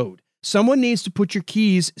the road. Someone needs to put your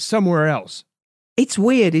keys somewhere else. It's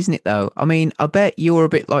weird, isn't it, though? I mean, I bet you're a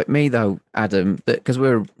bit like me, though, Adam, because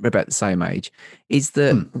we're about the same age, is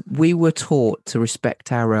that we were taught to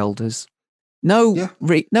respect our elders. No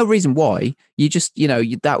reason why. You just,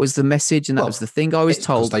 that was the message and that was the thing I was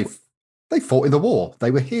told. They fought in the war. They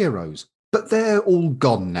were heroes. But they're all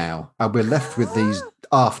gone now. And we're left with these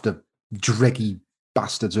dreggy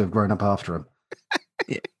bastards who have grown up after them.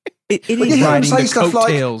 It is riding the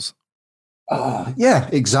coattails. Yeah,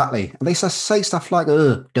 exactly. And they say stuff like,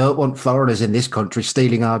 don't want foreigners in this country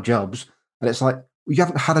stealing our jobs. And it's like, you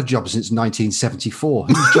haven't had a job since 1974.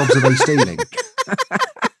 Whose jobs are they stealing?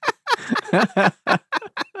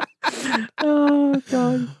 Oh,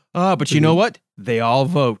 God. But you know what? They all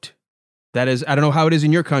vote. That is, I don't know how it is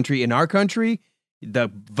in your country. In our country, the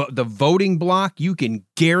voting block you can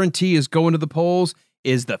guarantee is going to the polls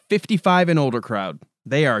is the 55 and older crowd.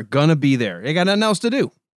 They are going to be there. They got nothing else to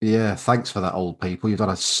do. Yeah, thanks for that, old people. You've done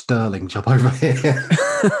a sterling job over here.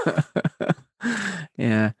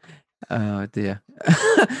 Yeah. Oh, dear.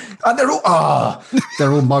 And they're all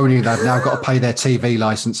moaning they've now got to pay their TV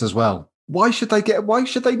license as well. Why should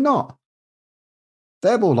they not?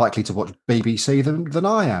 They're more likely to watch BBC than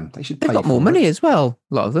I am. They should pay. They've got more money as well,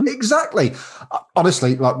 a lot of them. Exactly.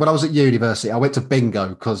 Honestly, like when I was at university, I went to bingo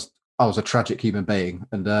because I was a tragic human being.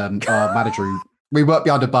 And our manager, we worked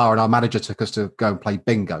behind a bar and our manager took us to go and play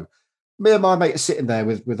bingo. Me and my mate are sitting there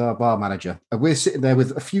with our bar manager. And we're sitting there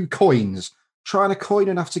with a few coins, trying to coin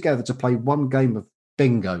enough together to play one game of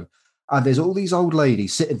bingo. And there's all these old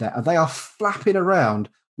ladies sitting there and they are flapping around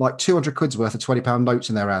like 200 quid's worth of £20 notes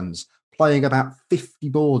in their hands, playing about 50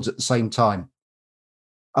 boards at the same time.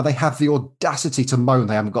 And they have the audacity to moan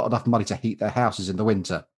they haven't got enough money to heat their houses in the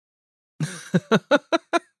winter.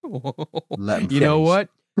 You know what?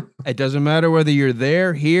 It doesn't matter whether you're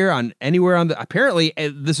there, here, anywhere on the... Apparently,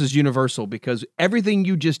 this is universal because everything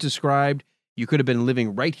you just described, you could have been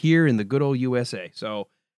living right here in the good old USA. So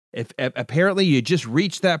if apparently you just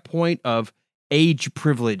reached that point of age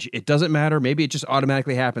privilege, it doesn't matter. Maybe it just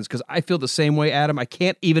automatically happens because I feel the same way, Adam. I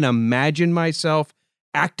can't even imagine myself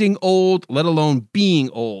acting old, let alone being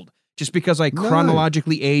old. Just because I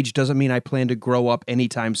chronologically age doesn't mean I plan to grow up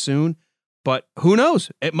anytime soon. But who knows?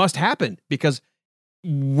 It must happen because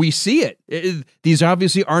we see it. These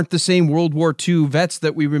obviously aren't the same World War II vets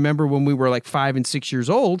that we remember when we were like 5 and 6 years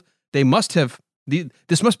old. They must have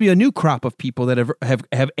This must be a new crop of people that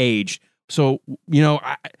have aged. So,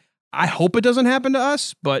 I hope it doesn't happen to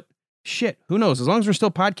us, but shit, who knows? As long as we're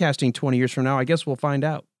still podcasting 20 years from now, I guess we'll find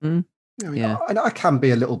out. Yeah. I can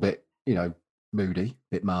be a little bit, moody, a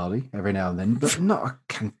bit marly every now and then, but not a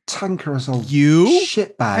cantankerous old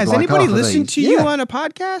shitbag. Has anybody listened to you on a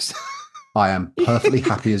podcast? I am perfectly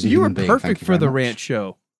happy as a human being. You are perfect for the rant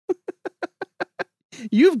show.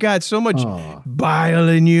 You've got so much bile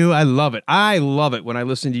in you. I love it. I love it when I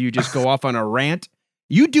listen to you just go off on a rant.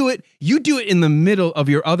 You do it in the middle of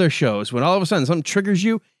your other shows when all of a sudden something triggers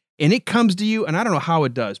you and it comes to you, and I don't know how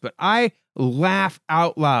it does, but I laugh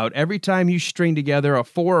out loud every time you string together a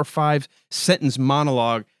 4 or 5 sentence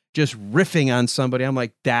monologue just riffing on somebody. I'm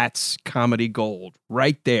like, that's comedy gold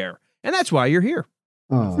right there. And that's why you're here.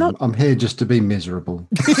 Oh, I'm here just to be miserable.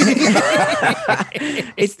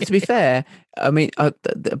 It's, to be fair, I mean,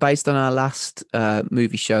 based on our last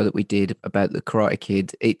movie show that we did about the Karate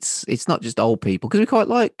Kid, it's not just old people, because we quite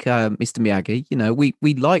like Mr. Miyagi.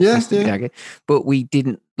 We like Mr. Miyagi, but we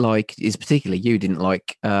didn't like, particularly you didn't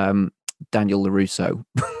like Daniel LaRusso.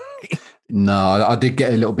 No, I did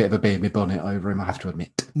get a little bit of a bee in my bonnet over him, I have to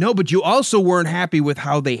admit. No, but you also weren't happy with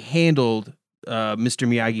how they handled Mr.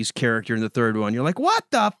 Miyagi's character in the third one. You're like, what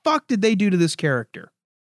the fuck did they do to this character?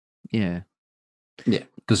 Yeah,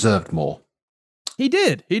 deserved more. He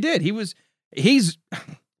did. Pat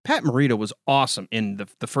Morita was awesome in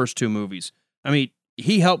the first 2 movies. I mean,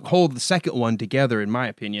 he helped hold the second one together, in my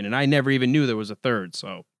opinion, and I never even knew there was a third.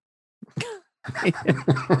 So,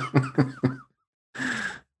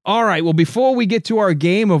 all right. Well, before we get to our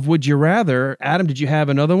game of Would You Rather, Adam, did you have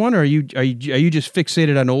another one, or are you just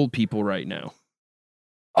fixated on old people right now?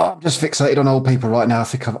 I'm just fixated on old people right now. I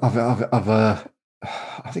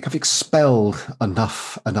think I've expelled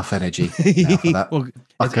enough energy now for that. Well,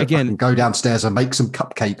 I can go downstairs and make some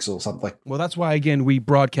cupcakes or something. Well, that's why, again, we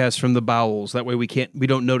broadcast from the bowels. That way we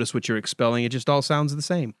don't notice what you're expelling. It just all sounds the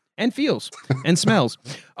same and feels and smells.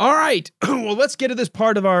 All right. Well, let's get to this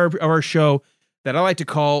part of our show that I like to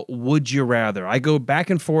call Would You Rather. I go back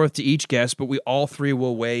and forth to each guest, but we all 3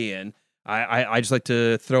 will weigh in. I just like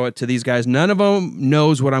to throw it to these guys. None of them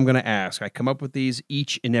knows what I'm going to ask. I come up with these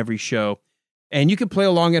each and every show. And you can play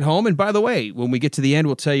along at home. And by the way, when we get to the end,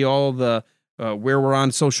 we'll tell you all the where we're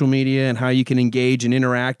on social media and how you can engage and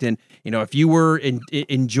interact. And if you were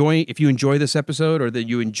if you enjoy this episode, or that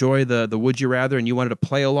you enjoy the Would You Rather, and you wanted to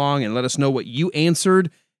play along and let us know what you answered,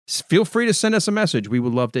 feel free to send us a message. We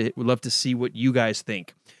would love to see what you guys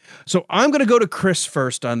think. So I'm going to go to Chris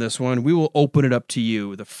first on this one. We will open it up to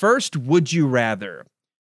you. The first Would You Rather.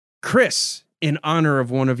 Chris, in honor of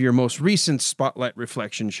one of your most recent Spotlight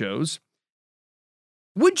Reflection shows,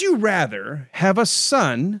 would you rather have a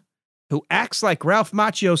son who acts like Ralph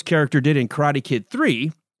Macchio's character did in Karate Kid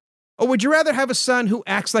 3, or would you rather have a son who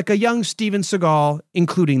acts like a young Steven Seagal,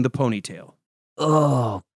 including the ponytail?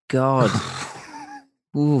 Oh, God.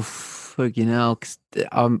 Oof, hell,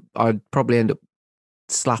 I'd probably end up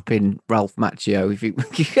slapping Ralph Macchio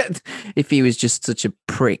if he was just such a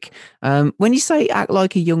prick. When you say act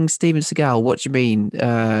like a young Steven Seagal, what do you mean?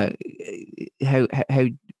 How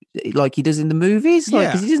like he does in the movies?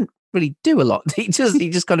 Like, 'cause he doesn't really do a lot. He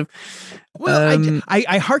just kind of. Well,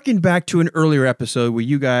 I hearkened back to an earlier episode where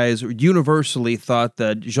you guys universally thought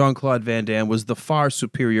that Jean-Claude Van Damme was the far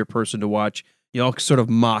superior person to watch. You all sort of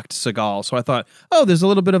mocked Seagal. So I thought, there's a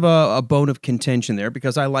little bit of a bone of contention there,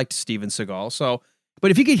 because I liked Steven Seagal. So,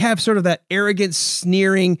 but if he could have sort of that arrogant,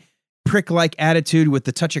 sneering, prick-like attitude with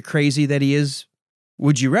the touch of crazy that he is,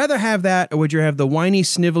 would you rather have that, or would you have the whiny,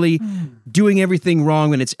 snivelly, doing everything wrong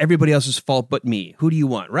when it's everybody else's fault but me? Who do you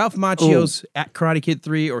want? Ralph Macchio's at Karate Kid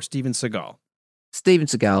 3 or Steven Seagal? Steven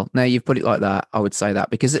Seagal. Now you've put it like that, I would say that,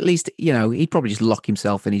 because at least, he'd probably just lock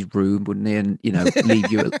himself in his room, wouldn't he? And,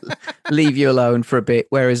 leave you alone for a bit.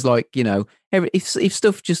 Whereas, like, if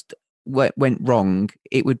stuff just went wrong,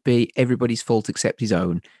 it would be everybody's fault except his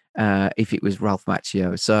own, if it was Ralph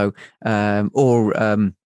Macchio. So,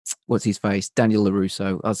 what's his face? Daniel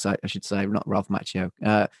LaRusso. I should say, not Ralph Macchio.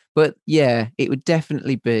 But yeah, it would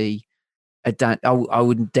definitely be I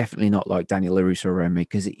would definitely not like Daniel LaRusso around me,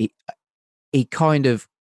 because he kind of,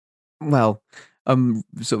 well,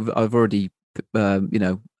 I've already,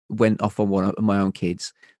 went off on one of my own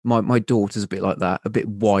kids. My daughter's a bit like that, a bit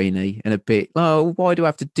whiny and a bit, why do I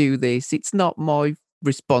have to do this? It's not my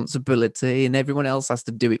responsibility, and everyone else has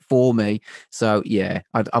to do it for me. So yeah,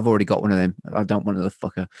 I've already got one of them. I don't want another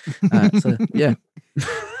fucker. So yeah.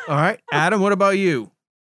 All right, Adam, what about you?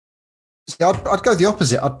 See, I'd go the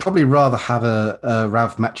opposite. I'd probably rather have a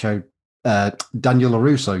Ralph Macchio, Daniel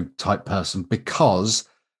LaRusso type person, because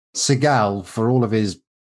Seagal, for all of his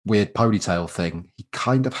weird ponytail thing, he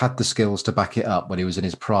kind of had the skills to back it up when he was in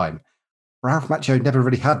his prime. Ralph Macchio never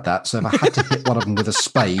really had that. So if I had to hit one of them with a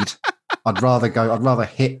spade, I'd rather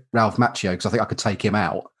hit Ralph Macchio because I think I could take him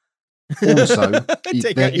out. Also,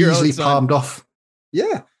 they're easily palmed off.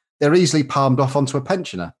 Yeah, they're easily palmed off onto a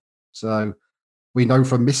pensioner. So we know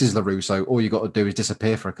from Mrs. LaRusso, all you got to do is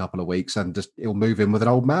disappear for a couple of weeks and just he'll move in with an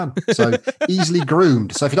old man. So easily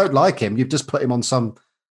groomed. So if you don't like him, you've just put him on some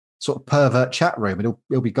sort of pervert chat room and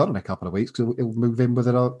he'll be gone in a couple of weeks because he'll move in with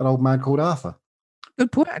an old man called Arthur.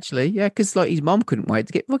 Good point, actually. Yeah, because like his mom couldn't wait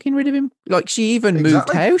to get fucking rid of him. Like she even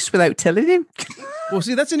moved house without telling him. Well,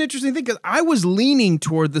 see, that's an interesting thing because I was leaning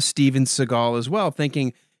toward the Steven Seagal as well,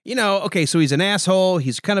 thinking, okay, so he's an asshole.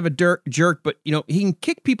 He's kind of a jerk, but, he can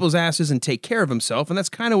kick people's asses and take care of himself. And that's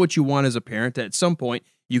kind of what you want as a parent, that at some point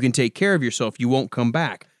you can take care of yourself. You won't come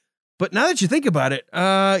back. But now that you think about it,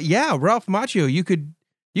 Ralph Macchio, you could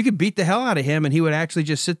beat the hell out of him and he would actually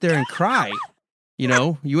just sit there and cry.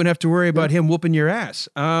 You wouldn't have to worry about him whooping your ass.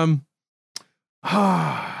 I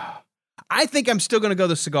think I'm still going to go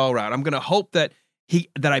the Seagal route. I'm going to hope that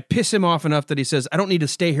I piss him off enough that he says, I don't need to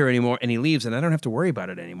stay here anymore, and he leaves, and I don't have to worry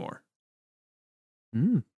about it anymore.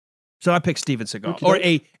 So I pick Steven Seagal, or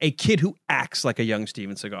a kid who acts like a young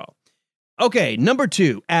Steven Seagal. Okay, number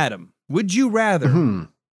 2, Adam. Would you rather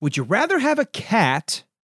have a cat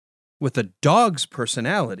with a dog's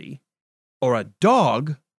personality or a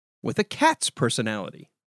dog with a cat's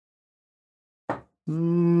personality?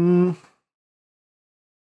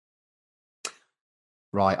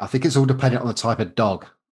 Right, I think it's all dependent on the type of dog.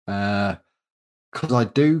 Because I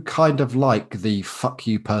do kind of like the fuck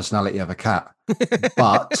you personality of a cat.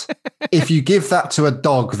 But if you give that to a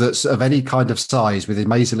dog that's of any kind of size with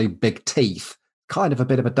amazingly big teeth, kind of a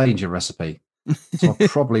bit of a danger recipe. So I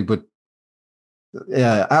probably would,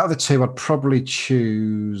 out of the two, I'd probably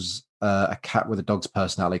choose a cat with a dog's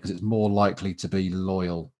personality because it's more likely to be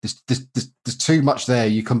loyal. There's too much there.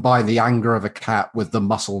 You combine the anger of a cat with the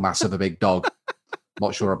muscle mass of a big dog.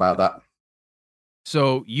 Not sure about that.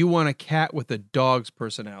 So you want a cat with a dog's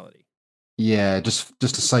personality? Yeah, just to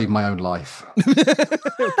save my own life.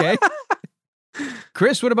 Okay.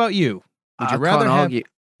 Chris, what about you? Would you rather argue?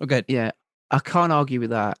 Okay. Yeah, I can't argue with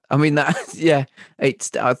that. I mean, I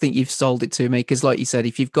think you've sold it to me because, like you said,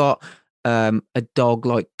 if you've got a dog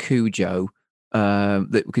like Cujo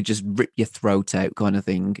that could just rip your throat out, kind of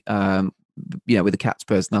thing, with a cat's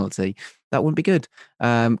personality, that wouldn't be good.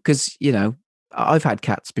 Because I've had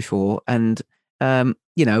cats before, and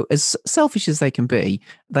as selfish as they can be,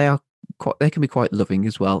 they can be quite loving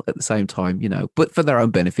as well at the same time, but for their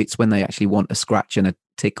own benefits when they actually want a scratch and a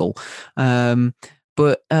tickle. I'd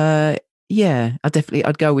go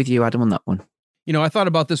with you, Adam, on that one. I thought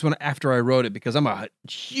about this one after I wrote it because I'm a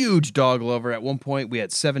huge dog lover. At one point, we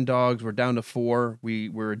had 7 dogs. We're down to 4. We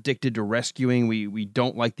were addicted to rescuing. We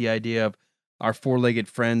don't like the idea of our 4-legged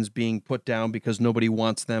friends being put down because nobody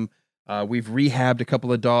wants them. We've rehabbed a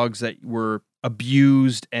couple of dogs that were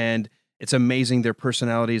abused, and it's amazing their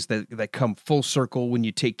personalities that come full circle when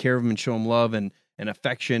you take care of them and show them love and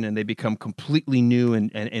affection, and they become completely new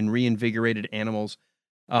and reinvigorated animals.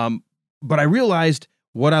 But I realized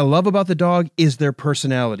what I love about the dog is their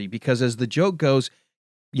personality, because as the joke goes,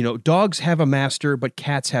 dogs have a master, but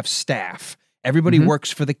cats have staff. Everybody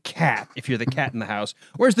works for the cat if you're the cat in the house.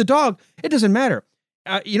 Whereas the dog, it doesn't matter.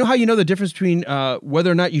 You know how you know the difference between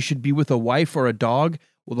whether or not you should be with a wife or a dog?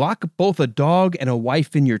 Well, lock both a dog and a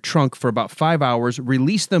wife in your trunk for about 5 hours,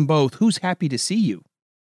 release them both. Who's happy to see you?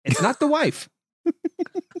 It's not the wife.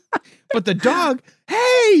 But the dog,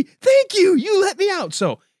 hey, thank you. You let me out.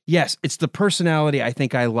 So, yes, it's the personality I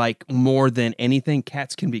think I like more than anything.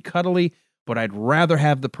 Cats can be cuddly, but I'd rather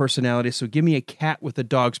have the personality. So give me a cat with a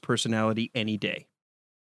dog's personality any day.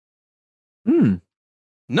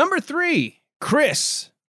 Number 3.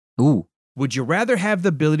 Chris, would you rather have the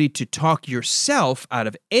ability to talk yourself out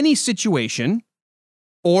of any situation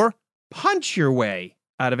or punch your way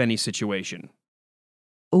out of any situation?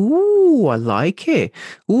 Ooh, I like it.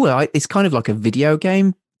 Ooh, it's kind of like a video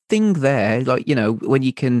game thing there. Like, when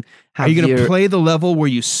you can have Are you going to play the level where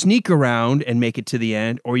you sneak around and make it to the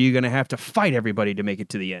end, or are you going to have to fight everybody to make it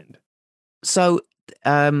to the end? So,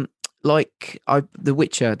 The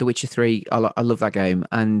Witcher 3, I love that game,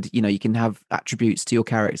 and you can have attributes to your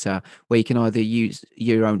character where you can either use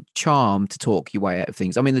your own charm to talk your way out of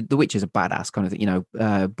things. I mean, the Witcher's a badass kind of thing,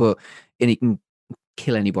 but he can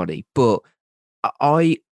kill anybody. But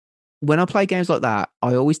when I play games like that,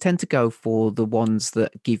 I always tend to go for the ones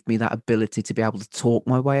that give me that ability to be able to talk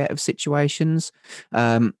my way out of situations. So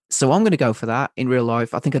I'm going to go for that in real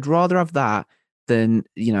life. I think I'd rather have that than,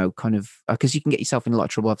 kind of, because you can get yourself in a lot of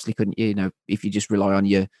trouble, obviously, couldn't you? If you just rely on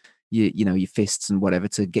your fists and whatever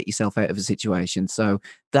to get yourself out of a situation. So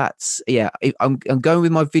that's, I'm going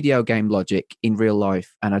with my video game logic in real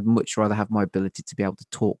life, and I'd much rather have my ability to be able to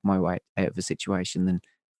talk my way out of a situation than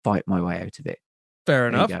fight my way out of it. Fair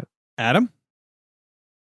enough. Adam?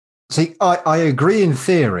 See, I agree in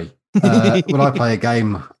theory. When I play a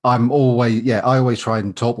game, I always try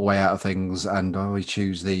and talk my way out of things, and I always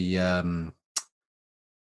choose the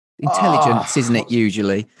intelligence, isn't it?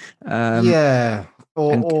 Usually, or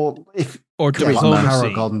diplomacy,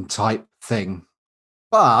 Paragon type thing.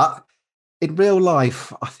 But in real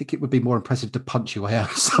life, I think it would be more impressive to punch your way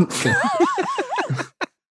out of something.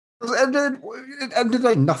 and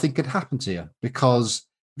then nothing could happen to you, because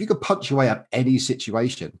if you could punch your way out of any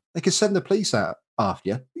situation, they could send the police out after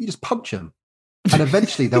you. You just punch them, and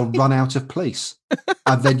eventually they'll run out of police,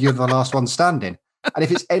 and then you're the last one standing. And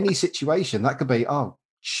if it's any situation, that could be, oh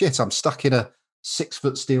shit, I'm stuck in a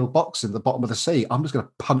 6-foot steel box in the bottom of the sea. I'm just going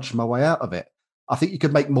to punch my way out of it. I think you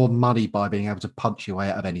could make more money by being able to punch your way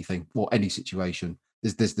out of anything or any situation.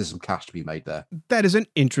 There's some cash to be made there. That is an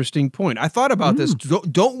interesting point. I thought about this.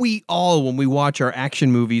 Don't we all, when we watch our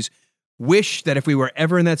action movies, wish that if we were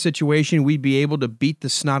ever in that situation, we'd be able to beat the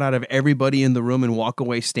snot out of everybody in the room and walk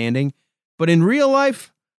away standing? But in real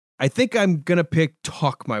life, I think I'm going to pick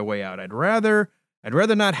talk my way out. I'd rather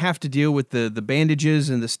not have to deal with the bandages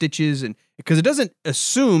and the stitches, and because it doesn't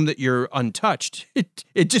assume that you're untouched.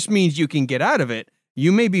 It just means you can get out of it.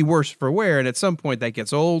 You may be worse for wear, and at some point that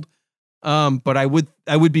gets old. But I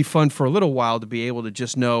would be fun for a little while to be able to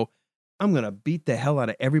just know I'm going to beat the hell out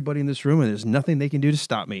of everybody in this room, and there's nothing they can do to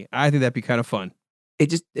stop me. I think that'd be kind of fun.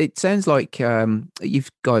 It sounds like you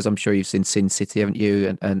guys, I'm sure you've seen Sin City, haven't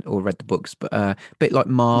you, and or read the books, but a bit like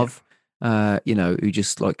Marv. Yeah. Who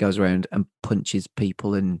just like goes around and punches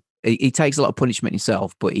people, and he takes a lot of punishment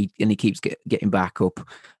himself, but he keeps getting back up.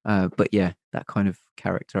 But yeah, that kind of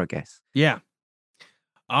character, I guess. Yeah.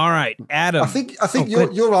 All right, Adam. I think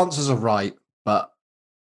your answers are right, but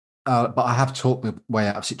I have talked my way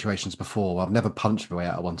out of situations before. I've never punched my way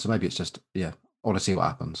out of one, so maybe it's just I want to see what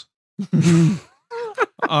happens.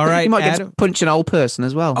 All right, you might Adam. get to punch an old person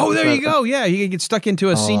as well. Oh, there you go. Yeah, you can get stuck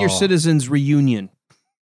into a senior citizens reunion.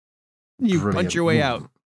 You Brilliant. Punch your way out.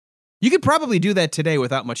 You could probably do that today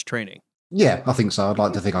without much training. Yeah, I think so. I'd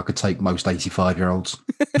like to think I could take most 85-year-olds.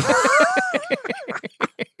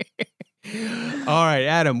 All right,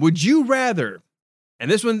 Adam, would you rather,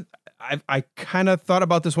 and this one, I kind of thought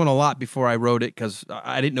about this one a lot before I wrote it because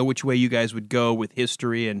I didn't know which way you guys would go with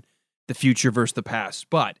history and the future versus the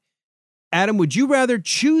past. But, Adam, would you rather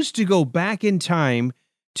choose to go back in time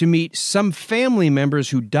to meet some family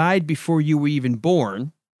members who died before you were even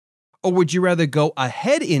born, or would you rather go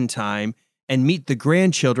ahead in time and meet the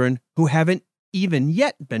grandchildren who haven't even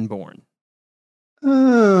yet been born?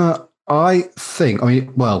 It's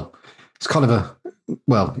kind of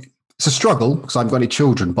it's a struggle because I haven't got any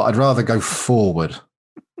children, but I'd rather go forward,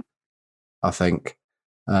 I think.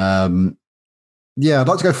 I'd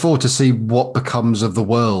like to go forward to see what becomes of the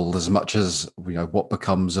world as much as, what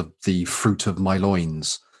becomes of the fruit of my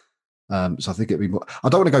loins. So I think it'd be more. I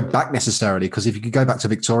don't want to go back necessarily, because if you could go back to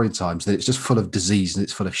Victorian times, then it's just full of disease and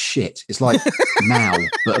it's full of shit. It's like now,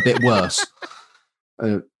 but a bit worse.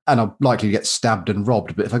 And I'm likely to get stabbed and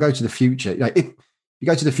robbed. But if I go to the future, if you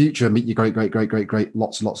go to the future and meet your great,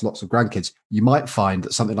 lots of grandkids, you might find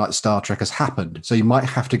that something like Star Trek has happened. So you might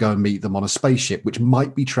have to go and meet them on a spaceship, which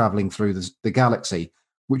might be traveling through the galaxy,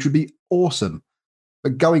 which would be awesome.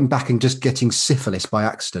 But going back and just getting syphilis by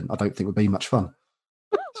accident, I don't think would be much fun.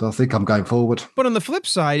 So I think I'm going forward. But on the flip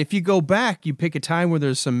side, if you go back, you pick a time where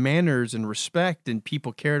there's some manners and respect and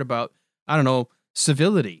people cared about,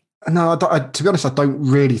 civility. No, to be honest, I don't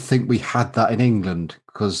really think we had that in England,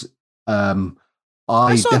 because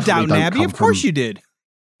I saw Downton Abbey. Of course you did.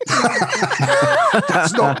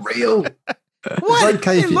 That's not real. What? It's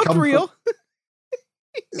okay if you come real.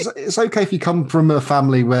 It's okay if you come from a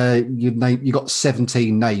family where you got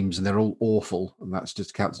 17 names and they're all awful, and that's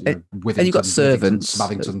just counts. And you got servants,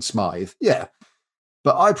 Smavington, Smythe. Yeah,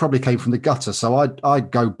 but I probably came from the gutter, so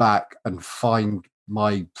I'd go back and find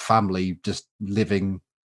my family just living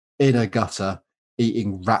in a gutter,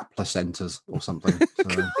 eating rat placentas or something.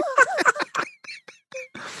 So.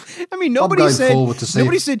 Nobody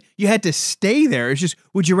said you had to stay there. It's just,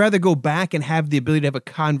 would you rather go back and have the ability to have a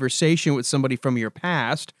conversation with somebody from your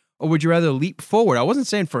past, or would you rather leap forward? I wasn't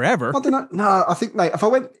saying forever. I don't know. No, I think, mate, if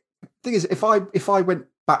I went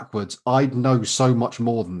backwards, I'd know so much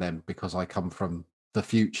more than them because I come from the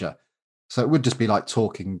future. So it would just be like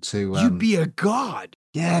talking to... You'd be a god.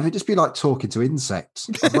 Yeah, but just be like talking to insects.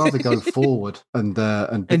 I'd rather go forward and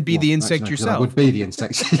be the insect yourself. I would be the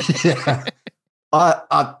insect. Yeah,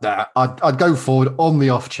 I'd go forward on the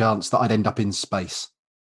off chance that I'd end up in space.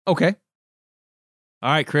 Okay.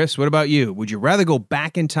 All right, Chris. What about you? Would you rather go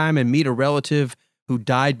back in time and meet a relative who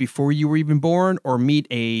died before you were even born, or meet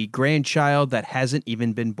a grandchild that hasn't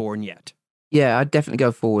even been born yet? Yeah, I'd definitely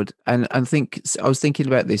go forward. And I think I was thinking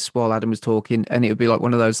about this while Adam was talking, and it would be like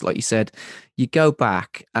one of those, like you said, you go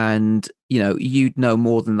back and, you'd know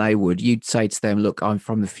more than they would. You'd say to them, look, I'm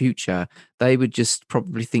from the future. They would just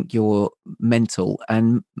probably think you're mental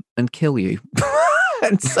and kill you.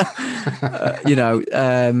 And so,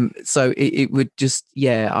 so it would just,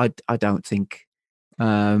 I don't think.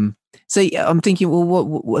 See, I'm thinking,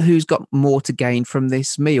 well, who's got more to gain from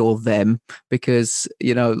this, me or them? Because,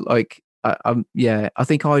 I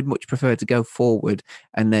think I'd much prefer to go forward,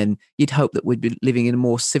 and then you'd hope that we'd be living in a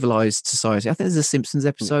more civilized society. I think there's a Simpsons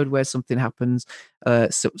episode where something happens,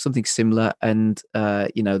 something similar, and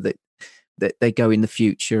that they go in the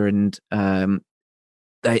future, and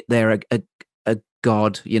they're a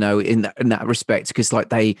god, in that respect, because like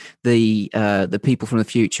the people from the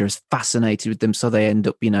future is fascinated with them, so they end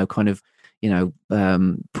up, putting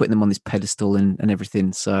them on this pedestal and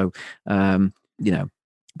everything. So,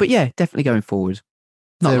 but yeah, definitely going forward.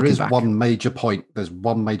 There is one major point. There's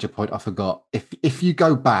one major point I forgot. If you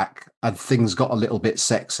go back and things got a little bit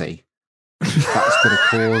sexy, that's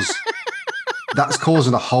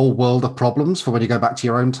causing a whole world of problems for when you go back to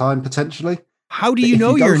your own time, potentially. How do you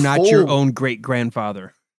know you're not your own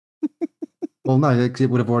great-grandfather? Well, no, it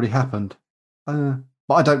would have already happened. But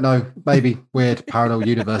I don't know. Maybe weird parallel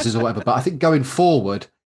universes or whatever. But I think going forward,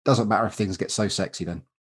 doesn't matter if things get so sexy then.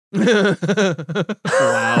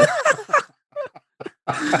 Wow.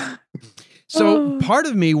 So part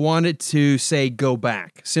of me wanted to say go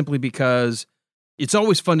back, simply because it's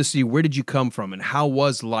always fun to see where did you come from and how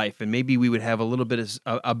was life, and maybe we would have a little bit of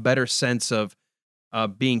a better sense of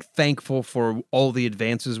being thankful for all the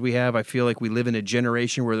advances we have. I feel like we live in a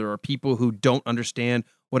generation where there are people who don't understand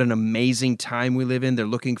what an amazing time we live in. They're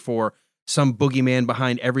looking for some boogeyman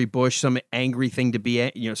behind every bush, some angry thing to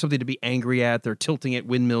be, something to be angry at. They're tilting at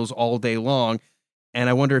windmills all day long. And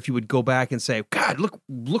I wonder if you would go back and say, God,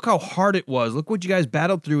 look how hard it was. Look what you guys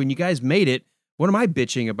battled through and you guys made it. What am I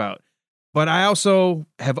bitching about? But I also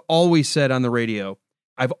have always said on the radio,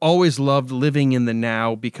 I've always loved living in the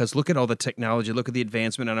now, because look at all the technology, look at the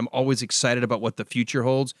advancement, and I'm always excited about what the future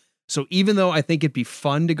holds. So even though I think it'd be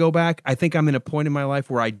fun to go back, I think I'm in a point in my life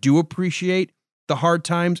where I do appreciate the hard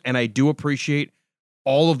times, and I do appreciate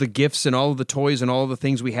all of the gifts and all of the toys and all of the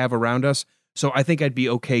things we have around us. So I think I'd be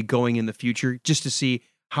okay going in the future just to see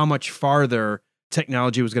how much farther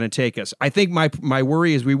technology was going to take us. I think my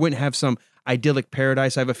worry is we wouldn't have some idyllic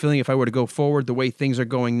paradise. I have a feeling if I were to go forward the way things are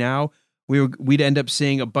going now, we'd end up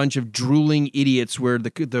seeing a bunch of drooling idiots where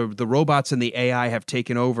the robots and the AI have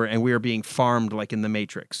taken over and we are being farmed like in the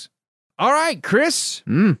Matrix. All right, Chris,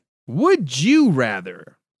 would you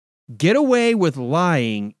rather get away with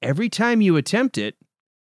lying every time you attempt it,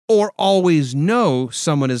 or always know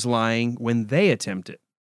someone is lying when they attempt it?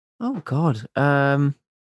 Oh, God.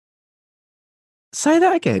 Say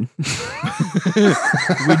that again.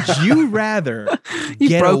 Would you rather...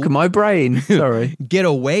 You've broken my brain. Sorry. Get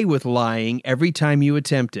away with lying every time you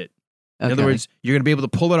attempt it. In other words, you're going to be able to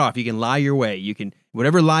pull it off. You can lie your way. You can...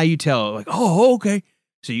 Whatever lie you tell, like, oh, okay.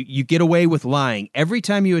 So you get away with lying every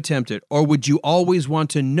time you attempt it, or would you always want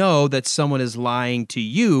to know that someone is lying to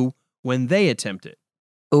you when they attempt it?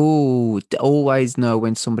 Oh, always know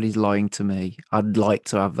when somebody's lying to me. I'd like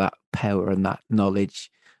to have that power and that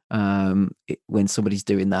knowledge when somebody's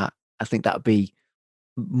doing that. I think that would be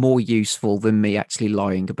more useful than me actually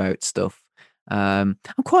lying about stuff. I'm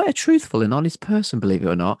quite a truthful and honest person, believe it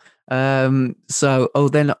or not. Then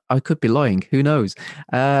I could be lying. Who knows?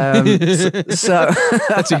 So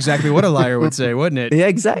that's exactly what a liar would say, wouldn't it? Yeah,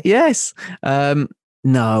 exactly. Yes.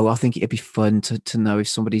 No, I think it'd be fun to know if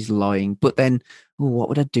somebody's lying. But then, what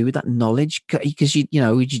would I do with that knowledge? Because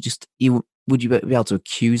would you be able to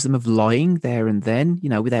accuse them of lying there and then,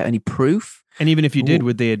 without any proof? And even if you did,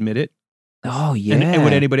 would they admit it? Oh, yeah. And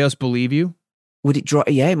would anybody else believe you? Would it drive?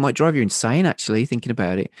 Yeah, it might drive you insane, actually, thinking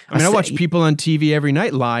about it. I watch people on TV every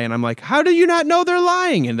night lie, and I'm like, how do you not know they're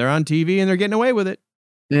lying? And they're on TV and they're getting away with it.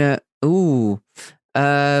 Yeah. Ooh.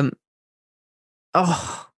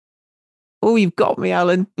 Oh, you've got me,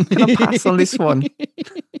 Alan. Can I pass on this one?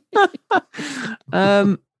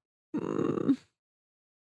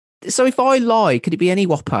 So if I lie, could it be any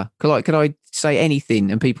whopper? Could I say anything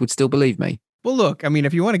and people would still believe me? Well, look, I mean,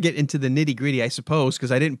 if you want to get into the nitty gritty, I suppose,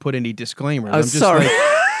 because I didn't put any disclaimers. Oh, sorry.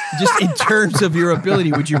 just in terms of your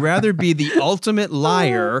ability, would you rather be the ultimate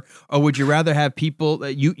liar, or would you rather have people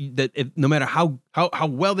that no matter how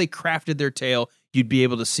well they crafted their tale, you'd be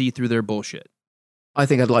able to see through their bullshit? I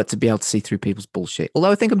think I'd like to be able to see through people's bullshit.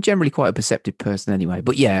 Although I think I'm generally quite a perceptive person anyway.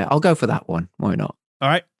 But yeah, I'll go for that one. Why not? All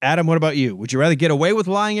right, Adam, what about you? Would you rather get away with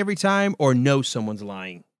lying every time or know someone's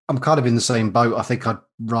lying? I'm kind of in the same boat. I think I'd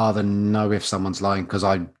rather know if someone's lying, because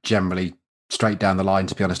I'm generally straight down the line,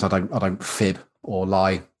 to be honest. I don't fib or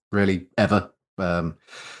lie really ever,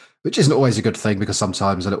 which isn't always a good thing, because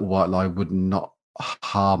sometimes a little white lie would not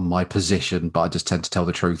harm my position, but I just tend to tell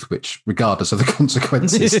the truth, which regardless of the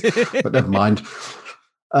consequences, but never mind.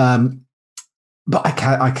 But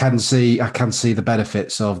I can see the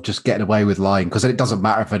benefits of just getting away with lying, because it doesn't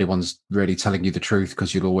matter if anyone's really telling you the truth,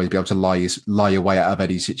 because you'll always be able to lie your way out of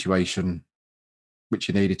any situation which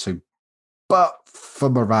you needed to. But for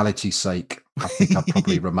morality's sake, I think I'd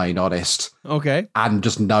probably remain honest. Okay. And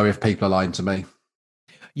just know if people are lying to me.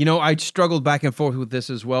 You know, I struggled back and forth with this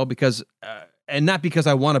as well, because, and not because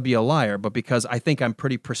I want to be a liar, but because I think I'm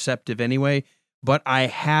pretty perceptive anyway. But I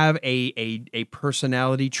have a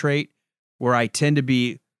personality trait where I tend to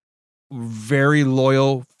be very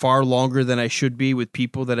loyal far longer than I should be with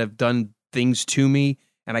people that have done things to me,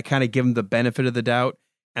 and I kind of give them the benefit of the doubt,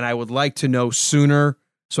 and I would like to know sooner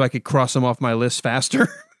so I could cross them off my list faster.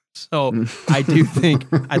 So I do think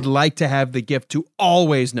I'd like to have the gift to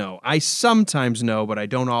always know. I sometimes know, but I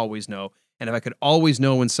don't always know. And if I could always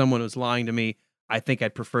know when someone was lying to me, I think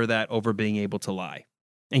I'd prefer that over being able to lie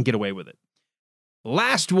and get away with it.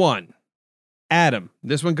 Last one. Adam,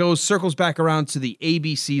 this one circles back around to the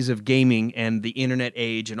ABCs of gaming and the internet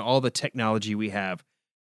age and all the technology we have.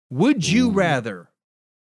 Would you rather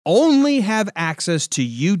only have access to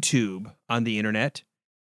YouTube on the internet,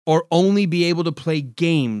 or only be able to play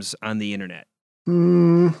games on the internet?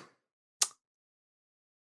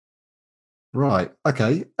 Right.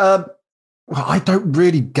 Okay. Well, I don't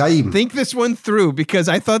really game. Think this one through, because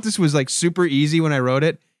I thought this was like super easy when I wrote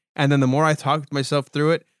it. And then the more I talked myself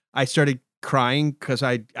through it, I started crying, because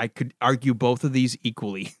I could argue both of these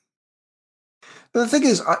equally. The thing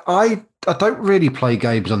is, I don't really play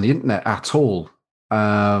games on the internet at all.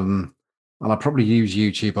 And I probably use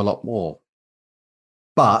YouTube a lot more.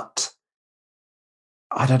 But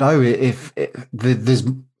I don't know if there's.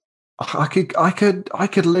 I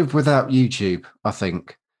could live without YouTube, I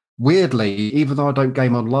think. Weirdly, even though I don't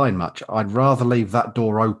game online much, I'd rather leave that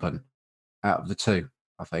door open out of the two,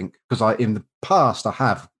 I think. Because in the past, I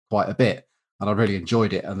have quite a bit, and I really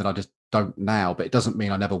enjoyed it, and then I just don't now, but it doesn't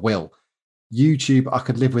mean I never will. YouTube, I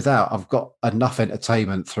could live without. I've got enough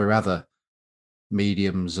entertainment through other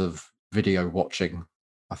mediums of video watching,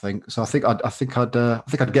 I think. So I think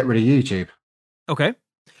I'd get rid of YouTube. Okay.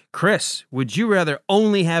 Chris, would you rather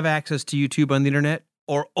only have access to YouTube on the internet,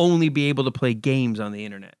 or only be able to play games on the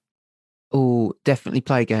internet? Oh, definitely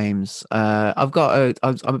play games. I'm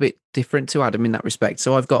a bit different to Adam in that respect.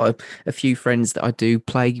 So I've got a few friends that I do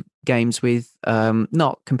play games with,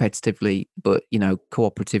 not competitively, but,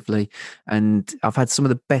 cooperatively. And I've had some of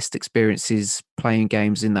the best experiences playing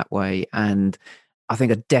games in that way. And I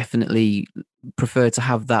think I definitely prefer to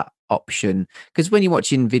have that option, because when you're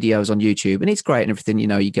watching videos on YouTube, and it's great and everything,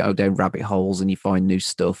 you go down rabbit holes and you find new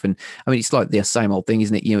stuff, and I mean it's like the same old thing,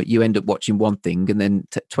 isn't it? You end up watching one thing, and then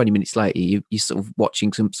 20 minutes later you're sort of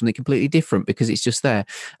watching something completely different because it's just there.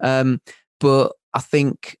 But I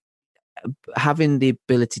think having the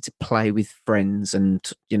ability to play with friends and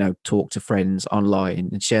talk to friends online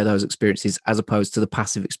and share those experiences, as opposed to the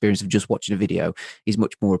passive experience of just watching a video, is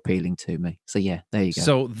much more appealing to me. So yeah, there you go.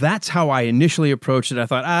 So that's how I initially approached it. I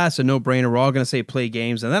thought, it's a no-brainer. We're all going to say play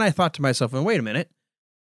games. And then I thought to myself, wait a minute,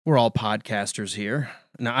 we're all podcasters here.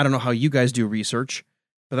 Now, I don't know how you guys do research,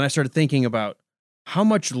 but then I started thinking about how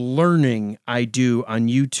much learning I do on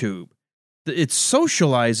YouTube. It's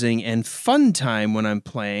socializing and fun time when I'm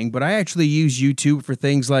playing, but I actually use YouTube for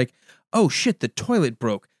things like, oh shit, the toilet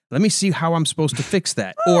broke. Let me see how I'm supposed to fix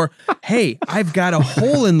that. Or, hey, I've got a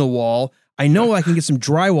hole in the wall. I know I can get some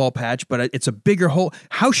drywall patch, but it's a bigger hole.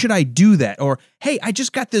 How should I do that? Or, hey, I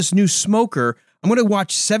just got this new smoker. I'm going to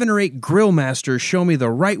watch 7 or 8 grill masters show me the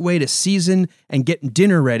right way to season and get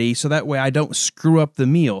dinner ready, so that way I don't screw up the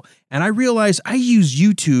meal. And I realize I use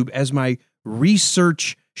YouTube as my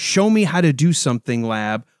research, show me how to do something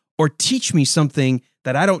lab, or teach me something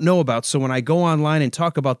that I don't know about. So when I go online and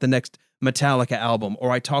talk about the next Metallica album,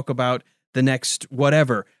 or I talk about the next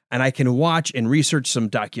whatever, and I can watch and research some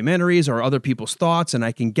documentaries or other people's thoughts, and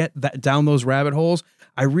I can get that down those rabbit holes,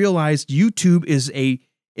 I realized YouTube is a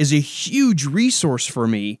huge resource for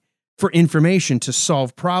me for information to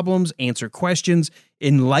solve problems, answer questions,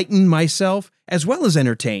 enlighten myself, as well as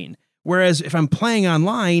entertain. Whereas if I'm playing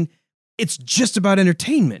online, it's just about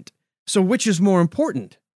entertainment. So which is more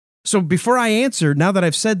important? So before I answer, now that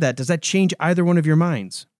I've said that, does that change either one of your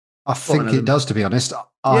minds? I think it does, to be honest.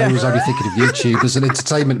 I was only thinking of YouTube as an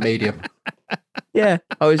entertainment medium. Yeah,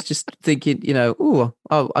 I was just thinking,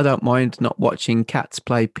 I don't mind not watching cats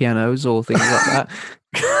play pianos or things like that.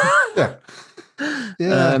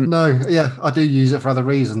 I do use it for other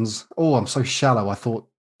reasons. Oh, I'm so shallow. I thought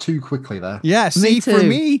too quickly there. Yeah, see, for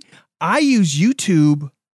me, I use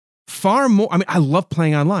YouTube far more. I mean, I love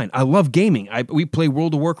playing online. I love gaming. We play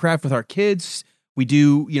World of Warcraft with our kids. We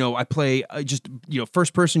do, I play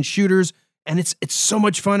first person shooters, and it's so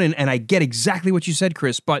much fun. And I get exactly what you said,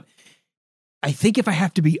 Chris. But I think if I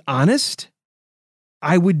have to be honest,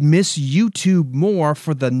 I would miss YouTube more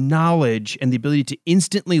for the knowledge and the ability to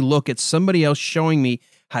instantly look at somebody else showing me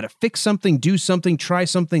how to fix something, do something, try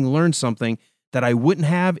something, learn something that I wouldn't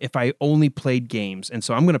have if I only played games. And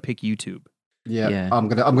so I'm going to pick YouTube. Yeah. I'm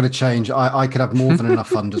gonna change. I could have more than enough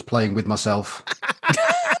fun just playing with myself.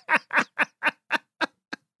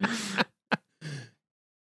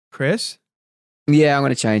 Chris? Yeah, I'm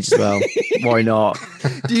going to change as well. Why not?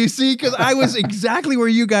 Do you see? Because I was exactly where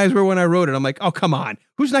you guys were when I wrote it. I'm like, oh, come on.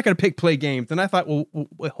 Who's not going to play games? And I thought, well,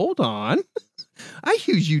 hold on. I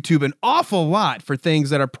use YouTube an awful lot for things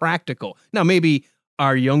that are practical. Now, maybe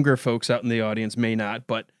our younger folks out in the audience may not,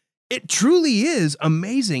 but it truly is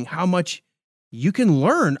amazing how much you can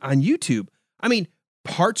learn on YouTube. I mean,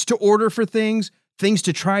 parts to order for things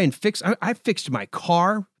to try and fix. I fixed my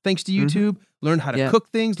car thanks to YouTube. Learned how to cook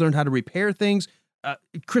things, learned how to repair things.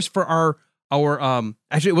 Chris, for our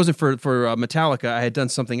actually it wasn't for Metallica. I had done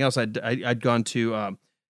something else. I'd gone to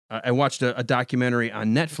I watched a documentary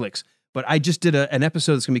on Netflix, but I just did an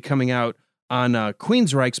episode that's going to be coming out on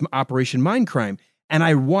Queensryche's Operation Mindcrime, and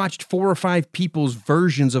I watched 4 or 5 people's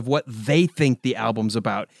versions of what they think the album's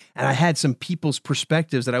about, and I had some people's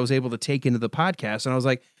perspectives that I was able to take into the podcast, and I was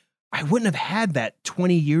like, I wouldn't have had that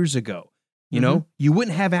 20 years ago. You know, you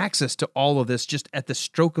wouldn't have access to all of this just at the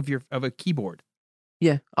stroke of a keyboard.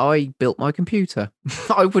 Yeah, I built my computer.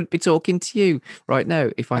 I wouldn't be talking to you right now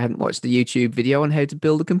if I hadn't watched the YouTube video on how to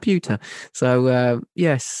build a computer. So,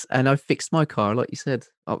 yes, and I fixed my car, like you said,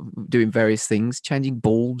 doing various things, changing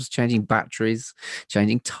bulbs, changing batteries,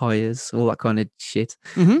 changing tires, all that kind of shit.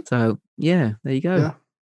 So, yeah, there you go. Yeah.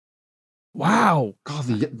 Wow. God,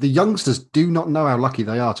 the youngsters do not know how lucky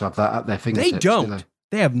they are to have that at their fingertips. They don't.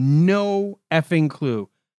 They have no effing clue.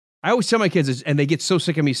 I always tell my kids, and they get so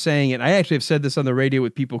sick of me saying it. I actually have said this on the radio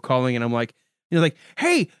with people calling, and I'm like,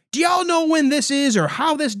 hey, do y'all know when this is or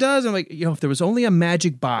how this does? I'm like, if there was only a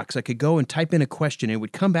magic box, I could go and type in a question and it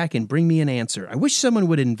would come back and bring me an answer. I wish someone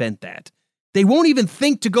would invent that. They won't even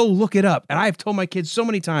think to go look it up. And I've told my kids so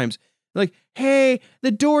many times, like, hey,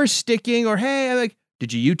 the door's sticking, or hey, I'm like,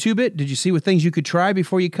 did you YouTube it? Did you see what things you could try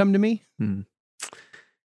before you come to me?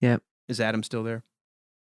 Yeah. Is Adam still there?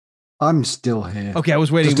 I'm still here. Okay, I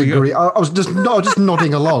was waiting. Just agree. I was just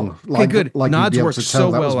nodding along. Like, okay, good. Nods work so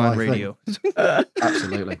well on radio.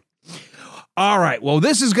 Absolutely. All right. Well,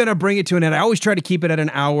 this is going to bring it to an end. I always try to keep it at an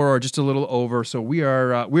hour or just a little over. So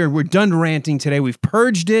we're done ranting today. We've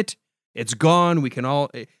purged it. It's gone. We can all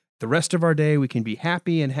the rest of our day we can be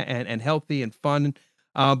happy and healthy and fun.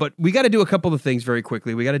 But we got to do a couple of things very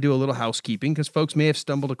quickly. We got to do a little housekeeping because folks may have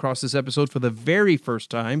stumbled across this episode for the very first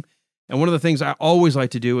time. And one of the things I always like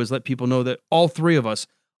to do is let people know that all 3 of us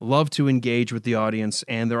love to engage with the audience,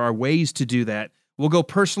 and there are ways to do that. We'll go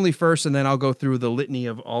personally first, and then I'll go through the litany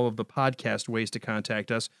of all of the podcast ways to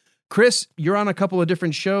contact us. Chris, you're on a couple of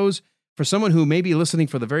different shows. For someone who may be listening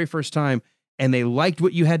for the very first time and they liked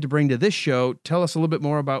what you had to bring to this show, tell us a little bit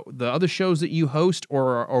more about the other shows that you host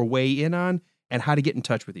or weigh in on and how to get in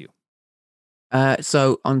touch with you.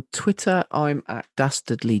 So on Twitter, I'm at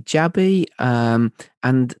Dastardly Jabby,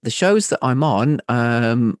 and the shows that I'm on,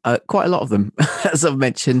 quite a lot of them, as I've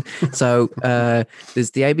mentioned. So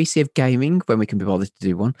there's the ABC of Gaming, when we can be bothered to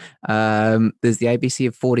do one. There's the ABC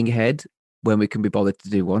of Fording Ahead, when we can be bothered to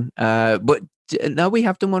do one. But no, we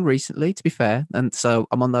have done one recently, to be fair. And so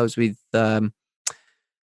I'm on those with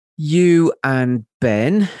you and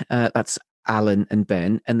Ben. That's Alan and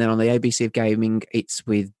Ben. And then on the ABC of Gaming, it's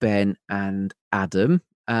with Ben and Adam.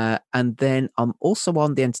 And then I'm also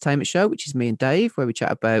on the Entertainment Show, which is me and Dave, where we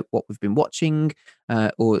chat about what we've been watching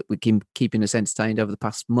or we can keeping us entertained over the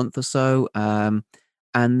past month or so. And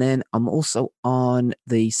then I'm also on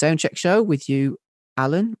the Soundcheck Show with you,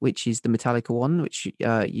 Alan, which is the Metallica one, which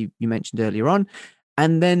you mentioned earlier on.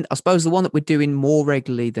 And then I suppose the one that we're doing more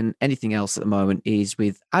regularly than anything else at the moment is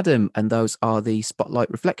with Adam, and those are the Spotlight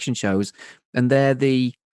Reflection shows, and they're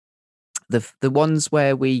the ones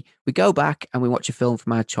where we go back and we watch a film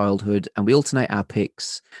from our childhood and we alternate our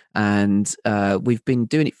picks, and we've been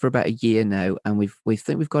doing it for about a year now, and we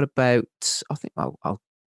think we've got about, I think I'll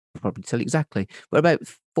probably tell you exactly, but about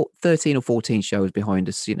 13 or 14 shows behind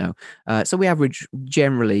us, so we average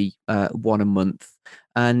generally one a month,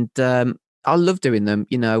 and I love doing them.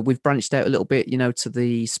 We've branched out a little bit, to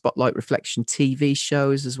the Spotlight Reflection TV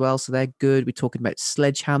shows as well. So they're good. We're talking about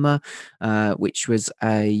Sledgehammer, which was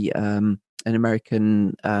an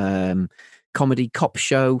American comedy cop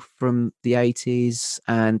show from the 80s.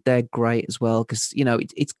 And they're great as well because,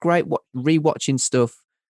 it's great rewatching stuff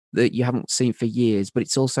that you haven't seen for years, but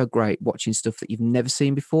it's also great watching stuff that you've never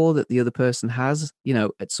seen before that the other person has,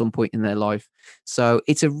 at some point in their life. So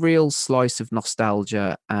it's a real slice of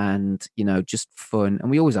nostalgia and, just fun.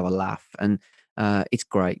 And we always have a laugh, and it's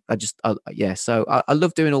great. So I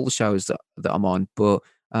love doing all the shows that I'm on, but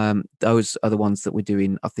those are the ones that we're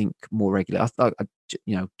doing, I think, more regularly. I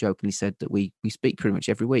jokingly said that we speak pretty much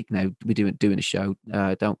every week now. We're doing a show,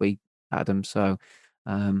 don't we, Adam? So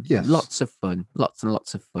yes. Lots and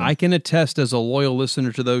lots of fun. I can attest as a loyal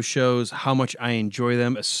listener to those shows how much I enjoy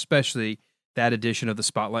them, especially that edition of the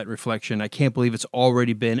Spotlight Reflection. I can't believe it's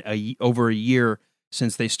already been over a year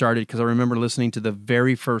since they started, because I remember listening to the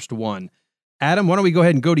very first one. Adam, why don't we go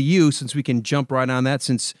ahead and go to you, since we can jump right on that,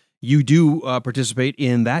 since you do participate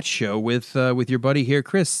in that show with your buddy here,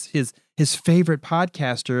 Chris, his favorite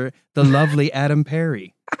podcaster, the lovely Adam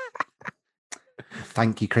Perry.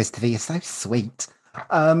 Thank you, Christopher. You're so sweet.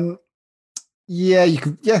 I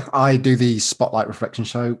do the Spotlight Reflection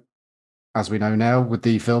show, as we know now, with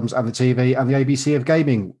the films and the TV and the ABC of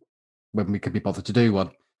gaming, when we could be bothered to do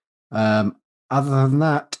one. Other than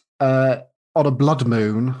that, on a blood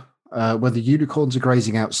moon, when the unicorns are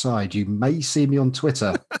grazing outside, you may see me on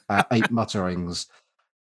Twitter at 8 Mutterings,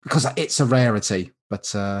 because it's a rarity.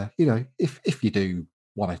 But if you do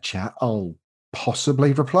want to chat, I'll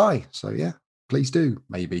possibly reply. So yeah, please do,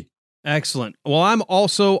 maybe. Excellent. Well, I'm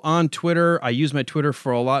also on Twitter. I use my Twitter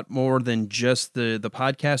for a lot more than just the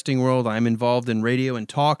podcasting world. I'm involved in radio and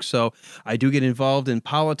talk, so I do get involved in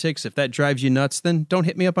politics. If that drives you nuts, then don't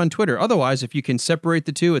hit me up on Twitter. Otherwise, if you can separate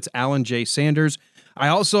the two, it's Alan J. Sanders. I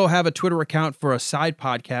also have a Twitter account for a side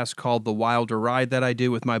podcast called The Wilder Ride that I do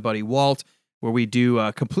with my buddy Walt, where we do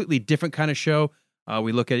a completely different kind of show.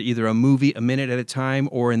 We look at either a movie a minute at a time,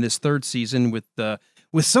 or in this third season with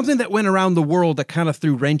something that went around the world that kind of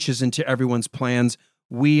threw wrenches into everyone's plans.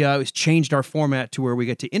 We changed our format to where we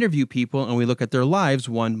get to interview people and we look at their lives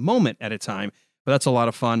one moment at a time. But that's a lot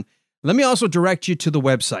of fun. Let me also direct you to the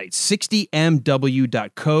website,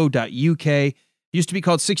 60mw.co.uk. Used to be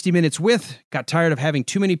called 60 Minutes With. Got tired of having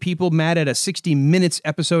too many people mad at a 60 Minutes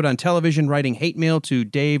episode on television, writing hate mail to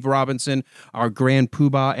Dave Robinson, our grand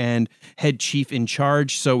poobah and head chief in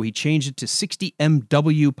charge. So he changed it to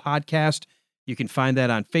 60MW Podcast. You can find that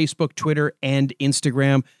on Facebook, Twitter, and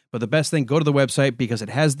Instagram. But the best thing, go to the website because it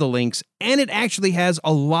has the links, and it actually has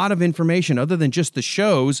a lot of information other than just the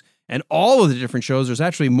shows and all of the different shows. There's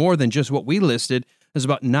actually more than just what we listed. There's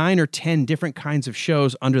about 9 or 10 different kinds of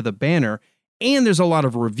shows under the banner, and there's a lot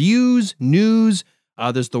of reviews, news.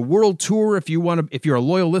 There's the world tour if you're a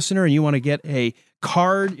loyal listener and you want to get a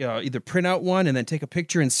card, either print out one and then take a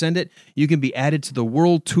picture and send it. You can be added to the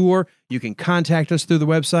world tour. You can contact us through the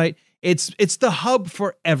website. It's the hub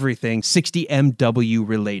for everything 60MW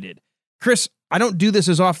related. Chris, I don't do this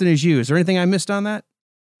as often as you. Is there anything I missed on that?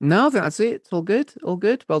 No, that's it. It's all good. All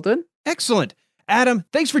good. Well done. Excellent. Adam,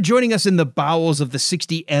 thanks for joining us in the bowels of the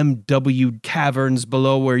 60MW caverns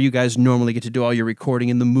below, where you guys normally get to do all your recording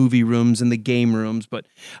in the movie rooms and the game rooms. But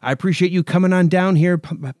I appreciate you coming on down here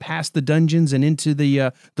past the dungeons and into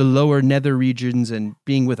the lower nether regions and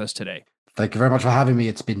being with us today. Thank you very much for having me.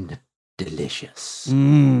 It's been delicious.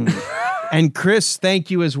 And Chris,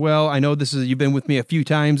 thank you as well. I know you've been with me a few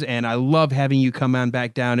times, and I love having you come on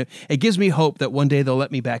back down. It gives me hope that one day they'll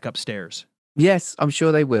let me back upstairs. Yes, I'm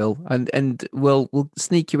sure they will, and we'll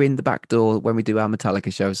sneak you in the back door when we do our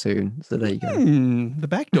Metallica show soon. So there you go. The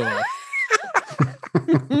back door.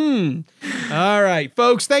 All right,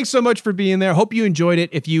 folks. Thanks so much for being there. Hope you enjoyed it.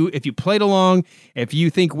 If you played along, if you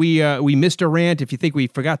think we missed a rant, if you think we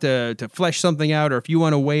forgot to flesh something out, or if you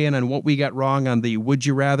want to weigh in on what we got wrong on the Would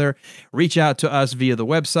You Rather, reach out to us via the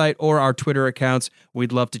website or our Twitter accounts.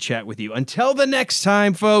 We'd love to chat with you. Until the next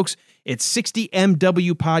time, folks. It's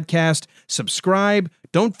 60MW Podcast. Subscribe.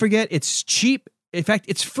 Don't forget, it's cheap. In fact,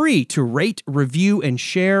 it's free to rate, review, and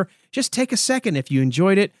share. Just take a second if you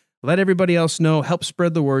enjoyed it. Let everybody else know. Help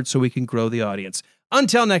spread the word so we can grow the audience.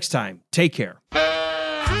 Until next time, take care.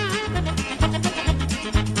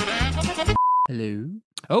 Hello.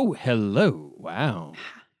 Oh, hello. Wow.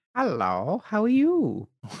 Hello. How are you?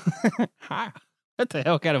 Hi. What the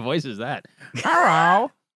hell kind of voice is that?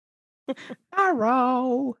 Hello.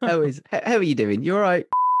 Hello. How are you doing? You all right?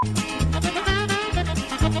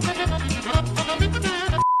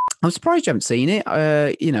 I'm surprised you haven't seen it.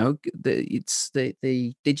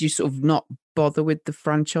 Did you sort of not bother with the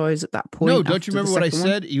franchise at that point? No, don't you remember what I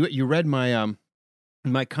said? You read my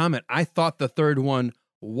my comment. I thought the third one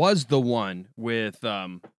was the one with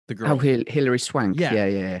the girl. Oh, Hilary Swank.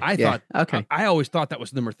 Yeah. I thought. Okay. I always thought that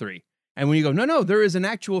was number 3. And when you go, no, there is an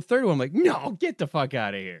actual third one. I'm like, no, get the fuck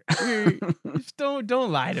out of here. Just don't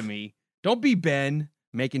lie to me. Don't be Ben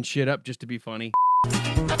making shit up just to be funny.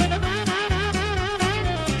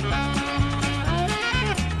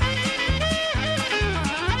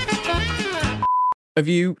 Have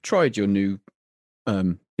you tried your new?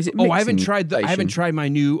 Is it? I haven't tried my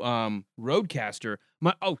new Rodecaster.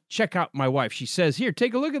 Check out my wife. She says, "Here,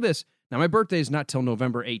 take a look at this." Now my birthday is not till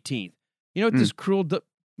November 18th. You know what this cruel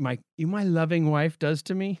my loving wife does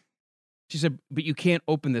to me? She said, "But you can't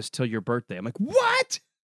open this till your birthday." I'm like, "What?"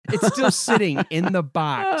 It's still sitting in the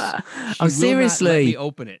box. Seriously? Not let me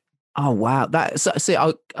open it. Oh wow!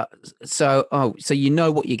 So you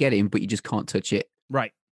know what you're getting, but you just can't touch it.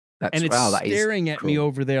 Right. It's staring at me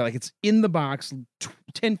over there, like it's in the box,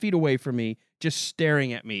 10 feet away from me, just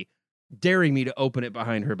staring at me, daring me to open it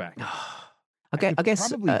behind her back. I guess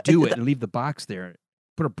probably do it and leave the box there.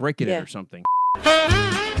 Put a brick in it or something.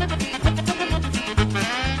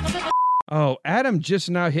 Oh, Adam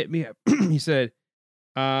just now hit me up. He said,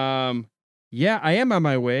 yeah, I am on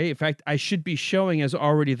my way. In fact, I should be showing as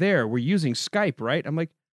already there. We're using Skype, right? I'm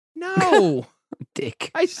like, no.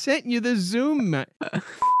 Dick. I sent you the Zoom.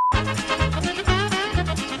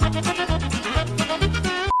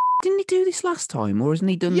 Didn't he do this last time, or hasn't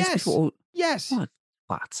he done this before? Yes.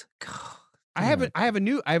 What? God, I have a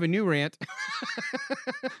new rant.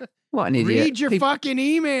 What an idiot! Read your fucking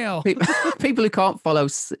email. People who can't follow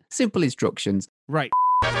simple instructions. Right.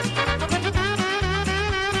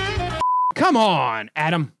 Come on,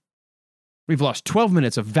 Adam. We've lost 12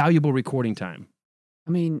 minutes of valuable recording time.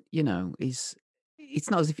 I mean, it's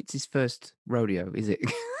not as if it's his first rodeo, is it?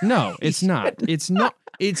 No, it's not. It's not.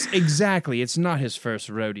 It's not his first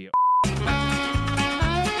rodeo.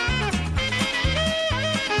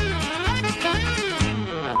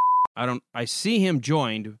 I see him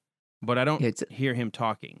joined, but I don't hear him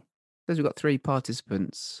talking. Because we've got 3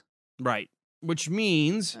 participants. Right. Which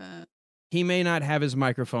means he may not have his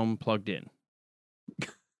microphone plugged in.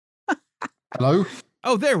 Hello?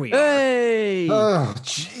 Oh, there we are. Hey! Oh,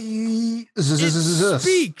 Jesus. It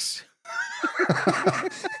speaks.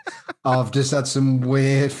 I've just had some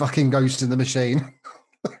weird fucking ghost in the machine.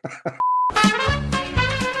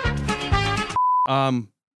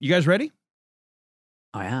 You guys ready?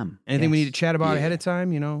 I am. Anything we need to chat about ahead of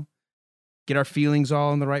time? Get our feelings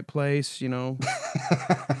all in the right place.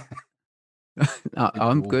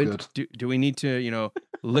 I'm good. Do we need to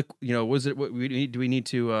lick? Was it what we need? Do we need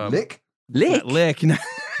to lick? Lick. No.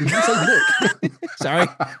 Did you say lick? Sorry,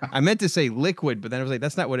 I meant to say liquid, but then I was like,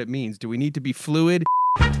 that's not what it means. Do we need to be fluid?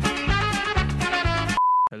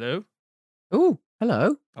 Hello? Oh,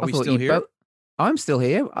 hello. Are we still here? I'm still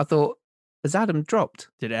here. I thought, has Adam dropped?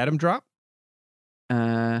 Did Adam drop?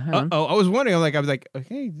 Hang on. I was wondering. I was like,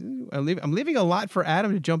 okay, I'm leaving a lot for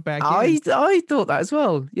Adam to jump back in. I thought that as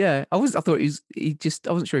well. Yeah, I thought I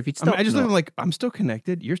wasn't sure if he'd stopped. I just looked like I'm still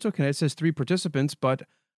connected. You're still connected. It says 3 participants, but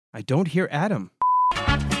I don't hear Adam.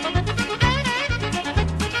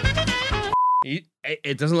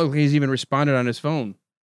 It doesn't look like he's even responded on his phone.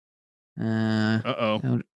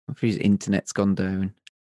 Uh-oh. If his internet's gone down.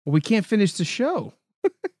 Well, we can't finish the show.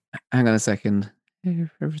 Hang on a second.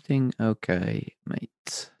 Everything okay,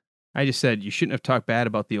 mate? I just said you shouldn't have talked bad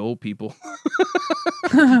about the old people.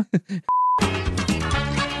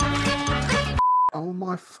 Oh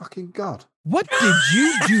my fucking God. What did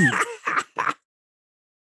you do?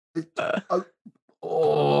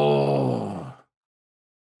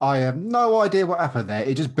 I have no idea what happened there.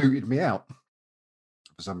 It just booted me out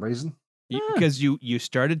for some reason. Because you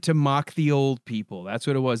started to mock the old people. That's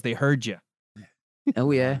what it was. They heard you.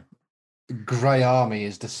 Oh, yeah. The Grey Army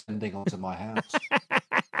is descending onto my house.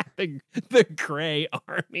 the Grey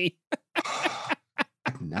Army.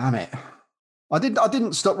 Damn it. I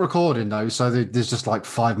didn't stop recording though, so there's just like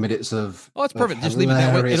 5 minutes of. Oh, it's perfect. Just leave it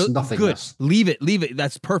that way. Nothingness. Good. Leave it.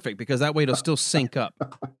 That's perfect because that way it'll still sync up,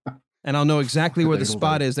 and I'll know exactly where the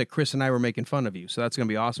spot is that Chris and I were making fun of you. So that's going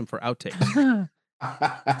to be awesome for outtakes.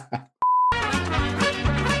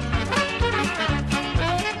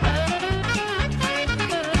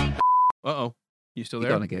 Uh-oh. You still You're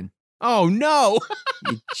there? gone again. Oh, no.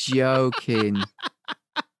 You're joking.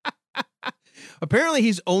 Apparently,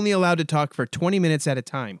 he's only allowed to talk for 20 minutes at a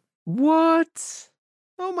time. What?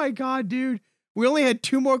 Oh, my God, dude. We only had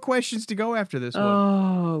 2 more questions to go after this one.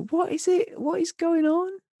 Oh, what is it? What is going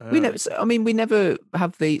on? We never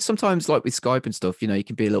have sometimes like with Skype and stuff, you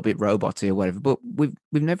can be a little bit roboty or whatever, but we've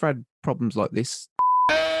never had problems like this.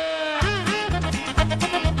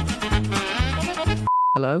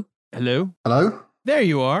 Hello? Hello? Hello? There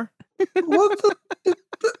you are. What the?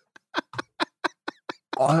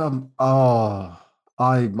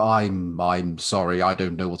 I'm sorry. I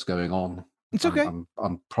don't know what's going on. It's okay.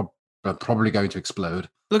 I'm probably going to explode.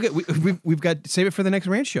 Look, we've got save it for the next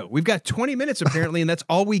rant show. We've got 20 minutes apparently, and that's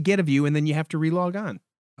all we get of you, and then you have to relog on.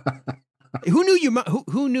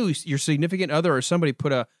 Who knew your significant other or somebody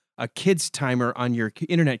put a kid's timer on your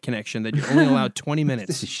internet connection that you're only allowed 20 minutes?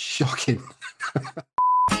 This is shocking.